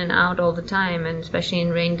out all the time, and especially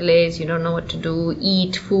in rain delays, you don't know what to do,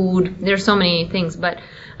 eat, food. There's so many things, but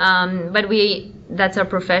that's our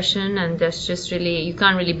profession, and that's just really, you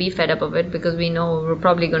can't really be fed up of it because we know we're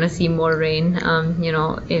probably going to see more rain, you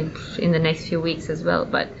know, in the next few weeks as well.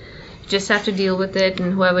 But just have to deal with it,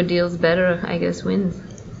 and whoever deals better, I guess, wins.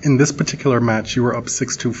 In this particular match, you were up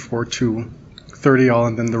 6-2, 4-2, 30-all,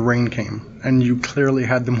 and then the rain came, and you clearly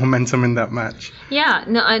had the momentum in that match. Yeah,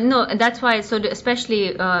 no, that's why. So especially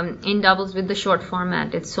in doubles with the short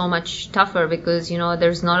format, it's so much tougher because, you know,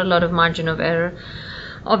 there's not a lot of margin of error,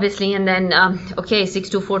 obviously. And then 6-2,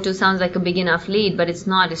 4-2 sounds like a big enough lead, but it's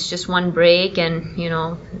not. It's just one break, and you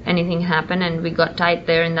know, anything happened, and we got tight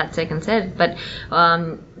there in that second set. But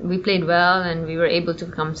we played well, and we were able to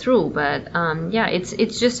come through. But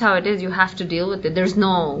it's just how it is. You have to deal with it. There's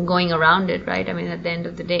no going around it, right? I mean, at the end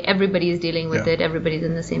of the day, everybody is dealing with it. Everybody's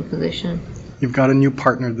in the same position. You've got a new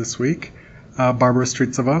partner this week, Barbara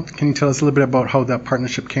Strycova. Can you tell us a little bit about how that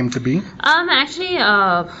partnership came to be?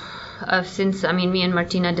 Since me and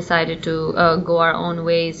Martina decided to go our own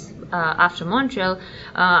ways after Montreal,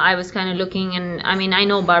 I was kind of looking, and I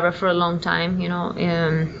know Barbara for a long time, you know.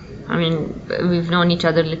 We've known each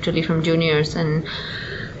other literally from juniors, and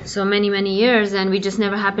so many years, and we just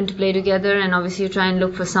never happened to play together. And obviously you try and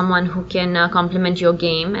look for someone who can complement your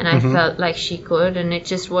game, and I felt like she could, and it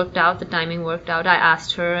just worked out. The timing worked out. I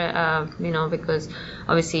asked her, because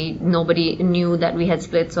obviously nobody knew that we had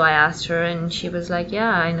split, so I asked her, and she was like,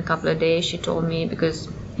 yeah, in a couple of days. She told me because,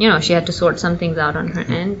 you know, she had to sort some things out on her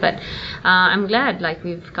end. But I'm glad, like,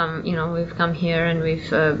 we've come here, and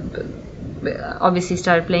we've obviously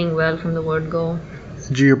started playing well from the word go.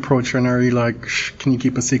 Did you approach her and are you like, can you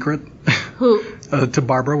keep a secret? Who? To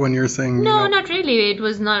Barbara when you're saying... No, not really. It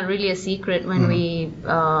was not really a secret when we...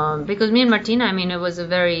 because me and Martina, it was a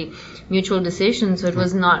very mutual decision, so it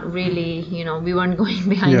was not really, you know, we weren't going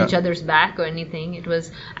behind each other's back or anything. It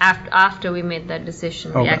was after we made that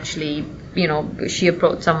decision, we actually, you know, she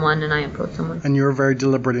approached someone and I approached someone. And you were very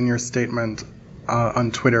deliberate in your statement on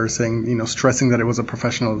Twitter, saying, you know, stressing that it was a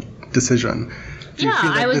professional decision.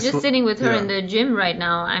 I was just sitting with her in the gym right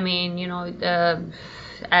now. At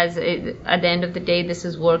the end of the day, this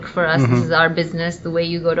is work for us. This is our business. The way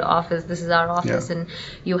you go to office, this is our office, and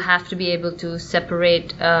you have to be able to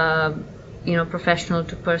separate, professional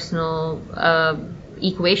to personal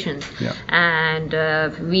equations. And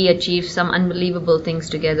we achieved some unbelievable things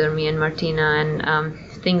together, me and Martina, and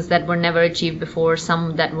things that were never achieved before,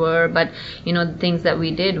 some that were, but you know, the things that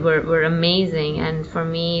we did were amazing. And for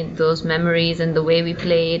me, those memories and the way we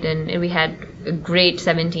played, and we had a great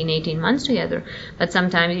 17-18 months together. But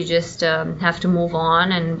sometimes you just have to move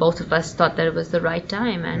on, and both of us thought that it was the right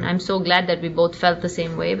time. And I'm so glad that we both felt the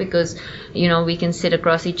same way, because you know, we can sit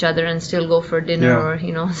across each other and still go for dinner or,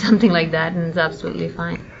 you know, something like that, and it's absolutely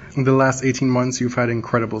fine. In the last 18 months, you've had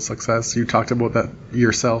incredible success. You talked about that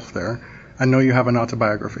yourself there. I know you have an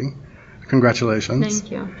autobiography. Congratulations.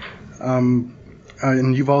 Thank you.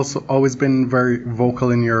 And you've also always been very vocal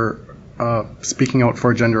in your speaking out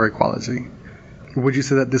for gender equality. Would you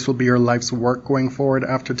say that this will be your life's work going forward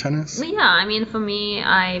after tennis? Yeah, for me,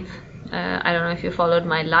 I don't know if you followed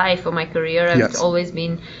my life or my career. I've always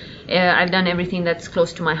been... I've done everything that's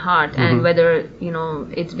close to my heart, and whether, you know,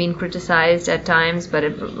 it's been criticized at times, but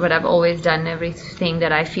I've always done everything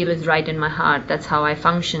that I feel is right in my heart. That's how I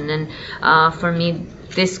function. And for me,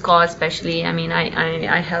 this cause especially,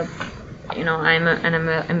 I help, you know, I'm an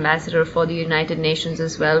ambassador for the United Nations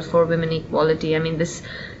as well for women equality. This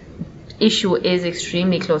issue is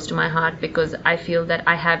extremely close to my heart because I feel that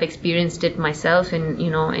I have experienced it myself in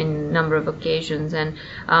number of occasions, and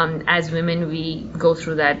as women we go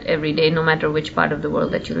through that every day, no matter which part of the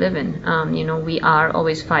world that you live in. We are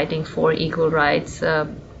always fighting for equal rights.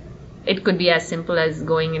 It could be as simple as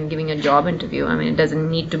going and giving a job interview. I mean, it doesn't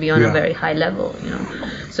need to be on a very high level,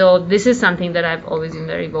 So this is something that I've always been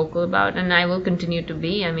very vocal about, and I will continue to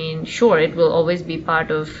be. I mean, sure, it will always be part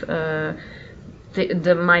of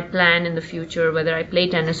my plan in the future, whether I play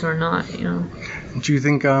tennis or not, Do you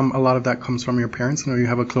think a lot of that comes from your parents? You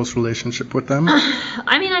have a close relationship with them?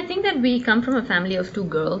 I mean, I think that we come from a family of 2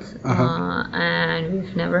 girls, and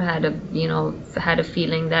we've never had a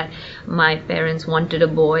feeling that my parents wanted a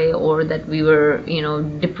boy or that we were,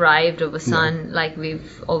 deprived of a son. Like,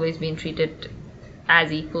 we've always been treated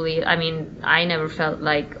as equally. I mean, I never felt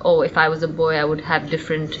like, if I was a boy, I would have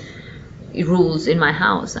different rules in my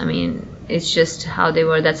house. I mean, it's just how they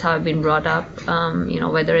were. That's how I've been brought up.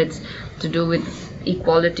 Whether it's to do with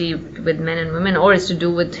equality with men and women, or it's to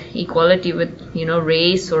do with equality with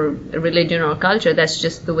race or religion or culture. That's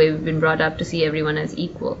just the way we've been brought up, to see everyone as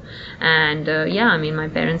equal. And I mean, my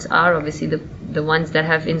parents are obviously the ones that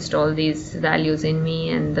have installed these values in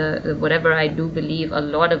me, and the whatever I do believe, a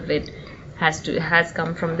lot of it has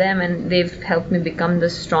come from them, and they've helped me become the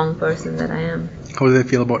strong person that I am. How do they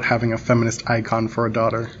feel about having a feminist icon for a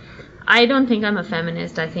daughter? I don't think I'm a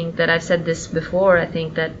feminist. I think that I've said this before. I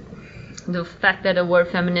think that the fact that a word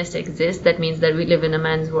feminist exists, that means that we live in a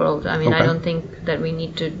man's world. I mean, I don't think that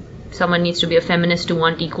someone needs to be a feminist to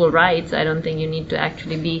want equal rights. I don't think you need to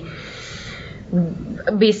actually be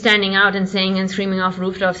standing out and saying and screaming off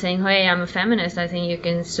rooftops saying, hey, I'm a feminist. I think you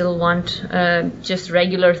can still want just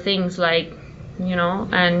regular things like,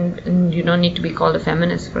 and you don't need to be called a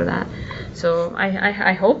feminist for that. So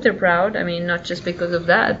I hope they're proud. I mean, not just because of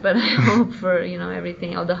that, but I hope for,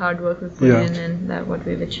 everything, all the hard work we've put in, and that what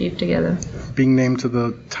we've achieved together. Being named to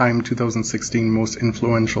the Time 2016 Most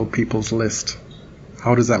Influential People's list,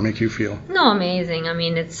 how does that make you feel? No, amazing. I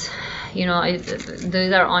mean, it's,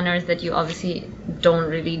 those are honors that you obviously don't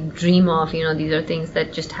really dream of. These are things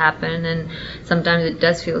that just happen, and sometimes it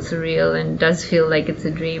does feel surreal and does feel like it's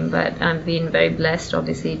a dream, but I'm being very blessed,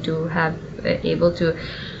 obviously, to have able to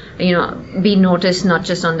be noticed not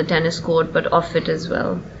just on the tennis court, but off it as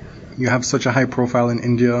well. You have such a high profile in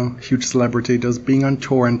India, huge celebrity. Does being on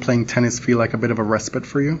tour and playing tennis feel like a bit of a respite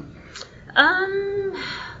for you?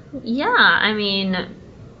 Yeah, I mean,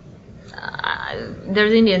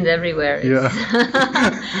 there's Indians everywhere.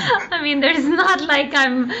 I mean, there's not like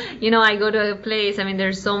I go to a place. I mean,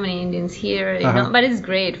 there's so many Indians here, but it's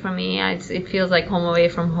great for me. It feels like home away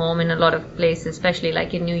from home in a lot of places, especially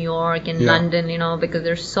like in New York and London, because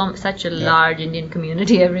there's such a large Indian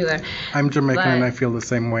community everywhere. I'm Jamaican and I feel the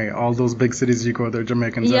same way. All those big cities you go, there are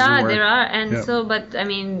Jamaicans everywhere. Yeah, there are. And so, but I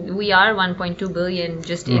mean, we are 1.2 billion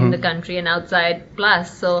just in the country and outside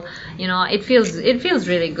plus. So, it feels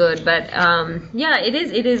really good. But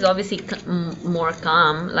it is obviously more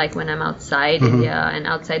calm, like when I'm outside India and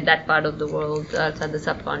outside that part of the world, outside the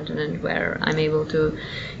subcontinent, where I'm able to,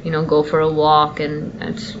 go for a walk and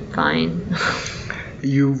it's fine.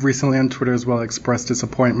 You recently on Twitter as well expressed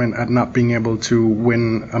disappointment at not being able to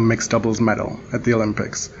win a mixed doubles medal at the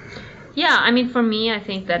Olympics. Yeah, I mean, for me, I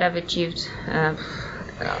think that I've achieved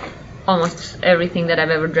almost everything that I've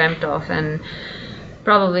ever dreamt of, and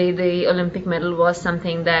probably the Olympic medal was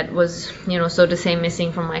something that was, so to say,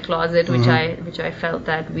 missing from my closet, which I felt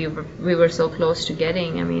that we were so close to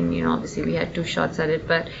getting. I mean, obviously we had 2 shots at it,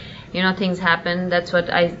 but things happen. That's what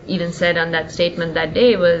I even said on that statement that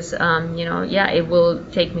day was, it will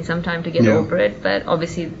take me some time to get over it, but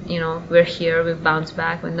obviously, we're here, we've bounced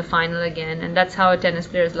back, we're in the final again, and that's how a tennis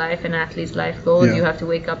player's life and athlete's life goes. You have to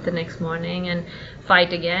wake up the next morning and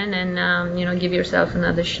fight again, and give yourself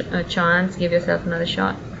another chance, give yourself another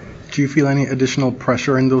shot. Do you feel any additional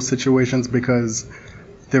pressure in those situations, because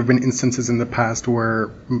there have been instances in the past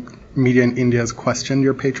where media in India has questioned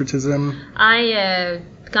your patriotism? I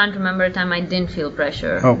can't remember a time I didn't feel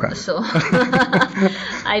pressure. Okay. So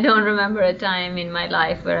I don't remember a time in my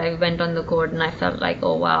life where I went on the court and I felt like,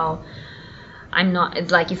 oh wow, I'm not, it's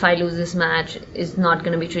like if I lose this match, it's not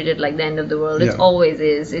going to be treated like the end of the world. It always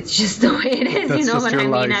is. It's just the way it is. That's you know what I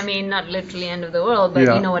mean? life. I mean, not literally end of the world, but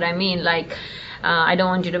you know what I mean? Like, I don't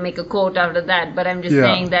want you to make a quote out of that, but I'm just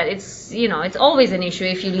saying that it's, it's always an issue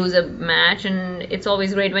if you lose a match, and it's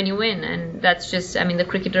always great when you win. And that's just, I mean, the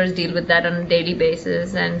cricketers deal with that on a daily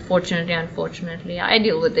basis, and fortunately, unfortunately, I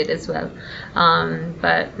deal with it as well.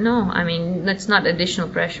 But no, I mean, that's not additional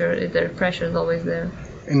pressure. The pressure is always there.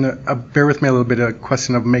 Bear with me a little bit, a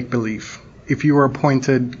question of make-believe. if you were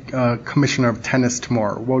appointed commissioner of tennis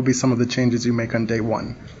tomorrow, what would be some of the changes you make on day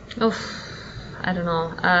one? I don't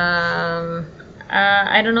know.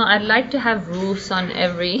 I don't know. I'd like to have roofs on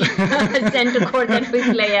every center court that we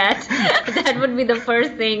play at. That would be the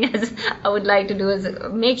first thing I would like to do, is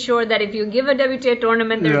make sure that if you give a WTA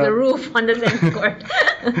tournament, there's a roof on the center court.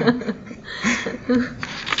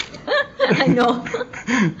 I know.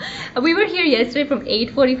 We were here yesterday from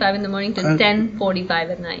 8:45 in the morning to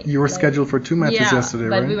 10:45 at night. You were scheduled for 2 matches yesterday,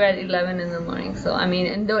 right? But we were at 11 in the morning. So, I mean,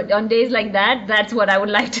 and on days like that, that's what I would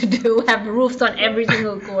like to do, have roofs on every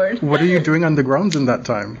single court. What are you doing on the grounds in that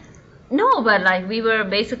time? No, but like we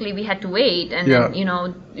had to wait, and then, you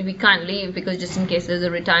know, we can't leave because just in case there's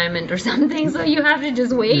a retirement or something, so you have to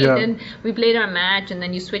just wait. And we played our match, and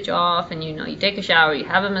then you switch off, and you know, you take a shower, you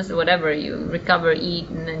have a mess, whatever, you recover, eat,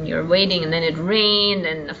 and then you're waiting, and then it rained,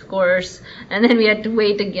 and of course, and then we had to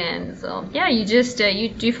wait again. So yeah, you just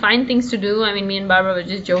you find things to do. I mean, me and Barbara were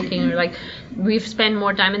just joking. We're like, we've spent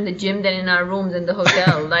more time in the gym than in our rooms in the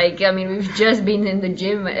hotel. Like, I mean, we've just been in the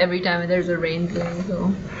gym every time there's a rain thing.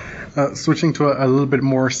 So. Switching to a little bit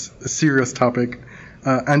more serious topic,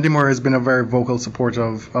 Andy Murray has been a very vocal supporter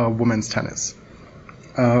of women's tennis.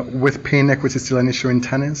 With pay inequity still an issue in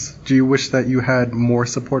tennis, do you wish that you had more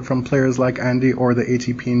support from players like Andy or the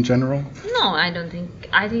ATP in general? No, I don't think.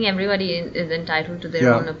 I think everybody is entitled to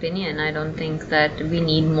their own opinion. I don't think that we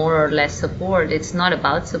need more or less support. It's not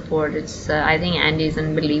about support. It's I think Andy is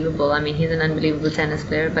unbelievable. I mean, he's an unbelievable tennis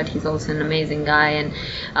player, but he's also an amazing guy,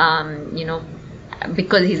 and you know,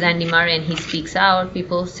 because he's Andy Murray and he speaks out,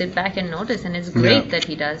 people sit back and notice, and it's great that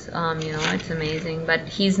he does. You know, it's amazing. But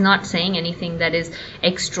he's not saying anything that is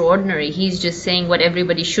extraordinary. He's just saying what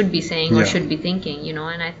everybody should be saying or should be thinking, you know,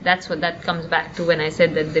 and that's what that comes back to when I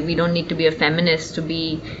said that we don't need to be a feminist to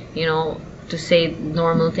be, you know, to say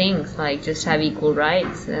normal things, like just have equal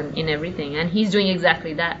rights in everything. And he's doing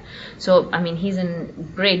exactly that. So, I mean, he's a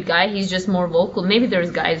great guy. He's just more vocal. Maybe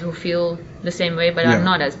there's guys who feel the same way, but are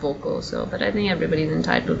not as vocal. So, but I think everybody's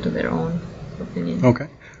entitled to their own opinion. Okay.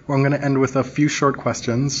 Well, I'm going to end with a few short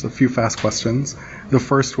questions, a few fast questions. The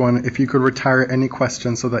first one, if you could retire any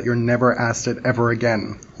question so that you're never asked it ever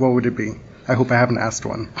again, what would it be? I hope I haven't asked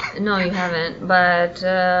one. No, you haven't. But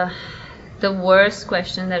the worst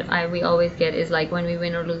question that we always get is like when we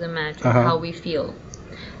win or lose a match, how we feel.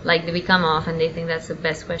 Like we come off and they think that's the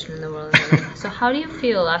best question in the world. Like, so how do you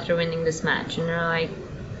feel after winning this match? And they're like,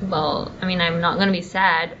 well, I mean, I'm not going to be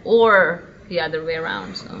sad, or the other way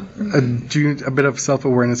around. So a bit of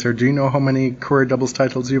self-awareness here. Do you know how many career doubles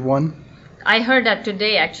titles you've won? I heard that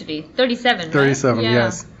today, actually. 37, 37, right?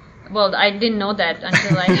 yes. Well, I didn't know that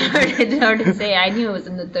until I heard it say. I knew it was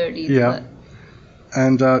in the 30s. Yeah. But.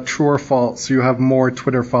 And true or false, you have more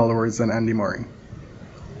Twitter followers than Andy Murray?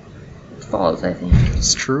 False, I think.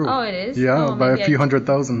 It's true. Oh, it is? Yeah, by a few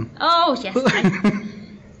 100,000. Oh, yes.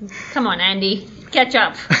 Come on, Andy. Catch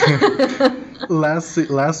up.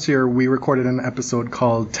 Last year, we recorded an episode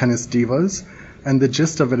called Tennis Divas. And the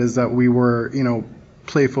gist of it is that we were, you know,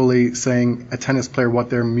 playfully saying a tennis player what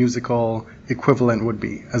their musical equivalent would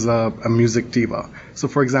be as a music diva. So,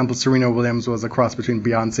 for example, Serena Williams was a cross between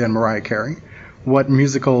Beyonce and Mariah Carey. What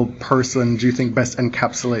musical person do you think best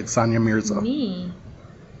encapsulates Sania Mirza? Me.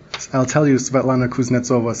 I'll tell you, Svetlana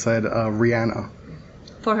Kuznetsova said Rihanna.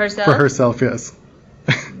 For herself? For herself, yes.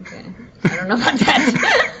 Okay. I don't know about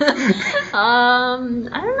that.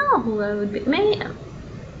 I don't know who I would be. Maybe,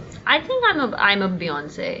 I think I'm a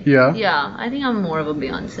Beyonce. Yeah? Yeah, I think I'm more of a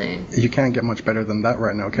Beyonce. You can't get much better than that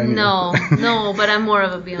right now, can you? No, but I'm more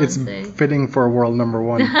of a Beyonce. It's fitting for world number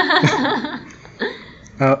one.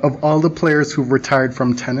 Of all the players who've retired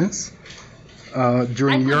from tennis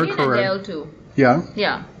during your career, I could be an Adele too. Yeah.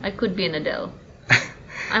 Yeah, I could be an Adele.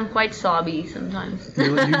 I'm quite sobby sometimes.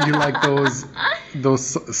 you like those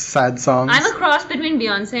sad songs? I'm a cross between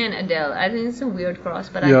Beyonce and Adele. I think it's a weird cross,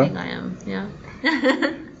 but I think I am. Yeah.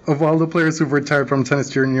 Of all the players who've retired from tennis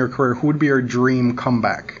during your career, who would be your dream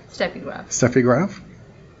comeback? Steffi Graf. Steffi Graf.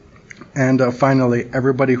 And finally,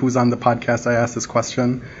 everybody who's on the podcast, I ask this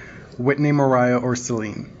question. Whitney, Mariah, or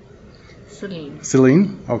Celine? Celine.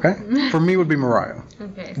 Celine? Okay. For me, it would be Mariah.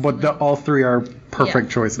 Okay. But all three are perfect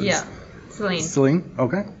choices. Yeah. Celine. Celine?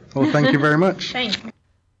 Okay. Well, thank you very much. Thanks.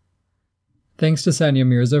 Thanks to Sania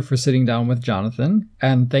Mirza for sitting down with Jonathan.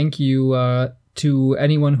 And thank you to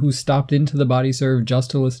anyone who stopped into the Body Serve just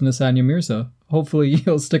to listen to Sania Mirza. Hopefully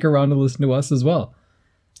you'll stick around to listen to us as well.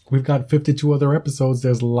 We've got 52 other episodes.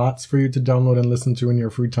 There's lots for you to download and listen to in your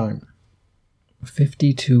free time.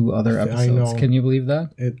 52 other episodes. I know. Can you believe that?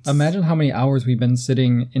 Imagine how many hours we've been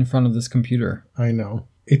sitting in front of this computer. I know.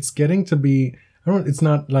 It's getting to be, it's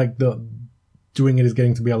not like the doing it is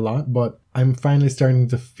getting to be a lot, but I'm finally starting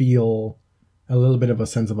to feel a little bit of a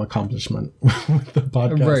sense of accomplishment with the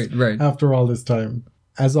podcast Right. after all this time.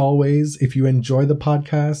 As always, if you enjoy the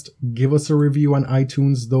podcast, give us a review on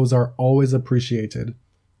iTunes. Those are always appreciated.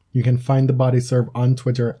 You can find The Body Serve on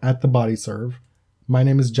Twitter at The Body Serve. My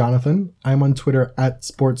name is Jonathan. I'm on Twitter at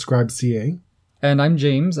SportsScribeCA. And I'm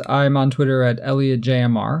James. I'm on Twitter at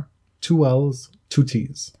ElliotJMR. 2 L's, 2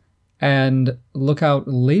 T's. And look out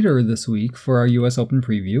later this week for our U.S. Open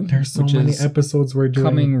preview. There's so many episodes we're doing.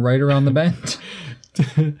 Coming right around the bend.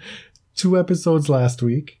 2 episodes last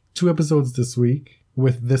week, 2 episodes this week,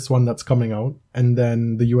 with this one that's coming out, and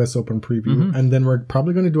then the U.S. Open preview. And then we're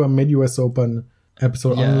probably going to do a mid-U.S. Open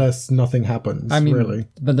episode unless nothing happens, really.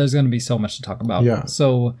 But there's going to be so much to talk about. Yeah.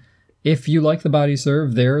 So if you like The Body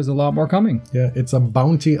Serve, there's a lot more coming. Yeah, it's a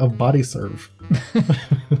bounty of body serve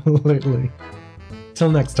lately. Till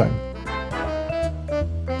next time.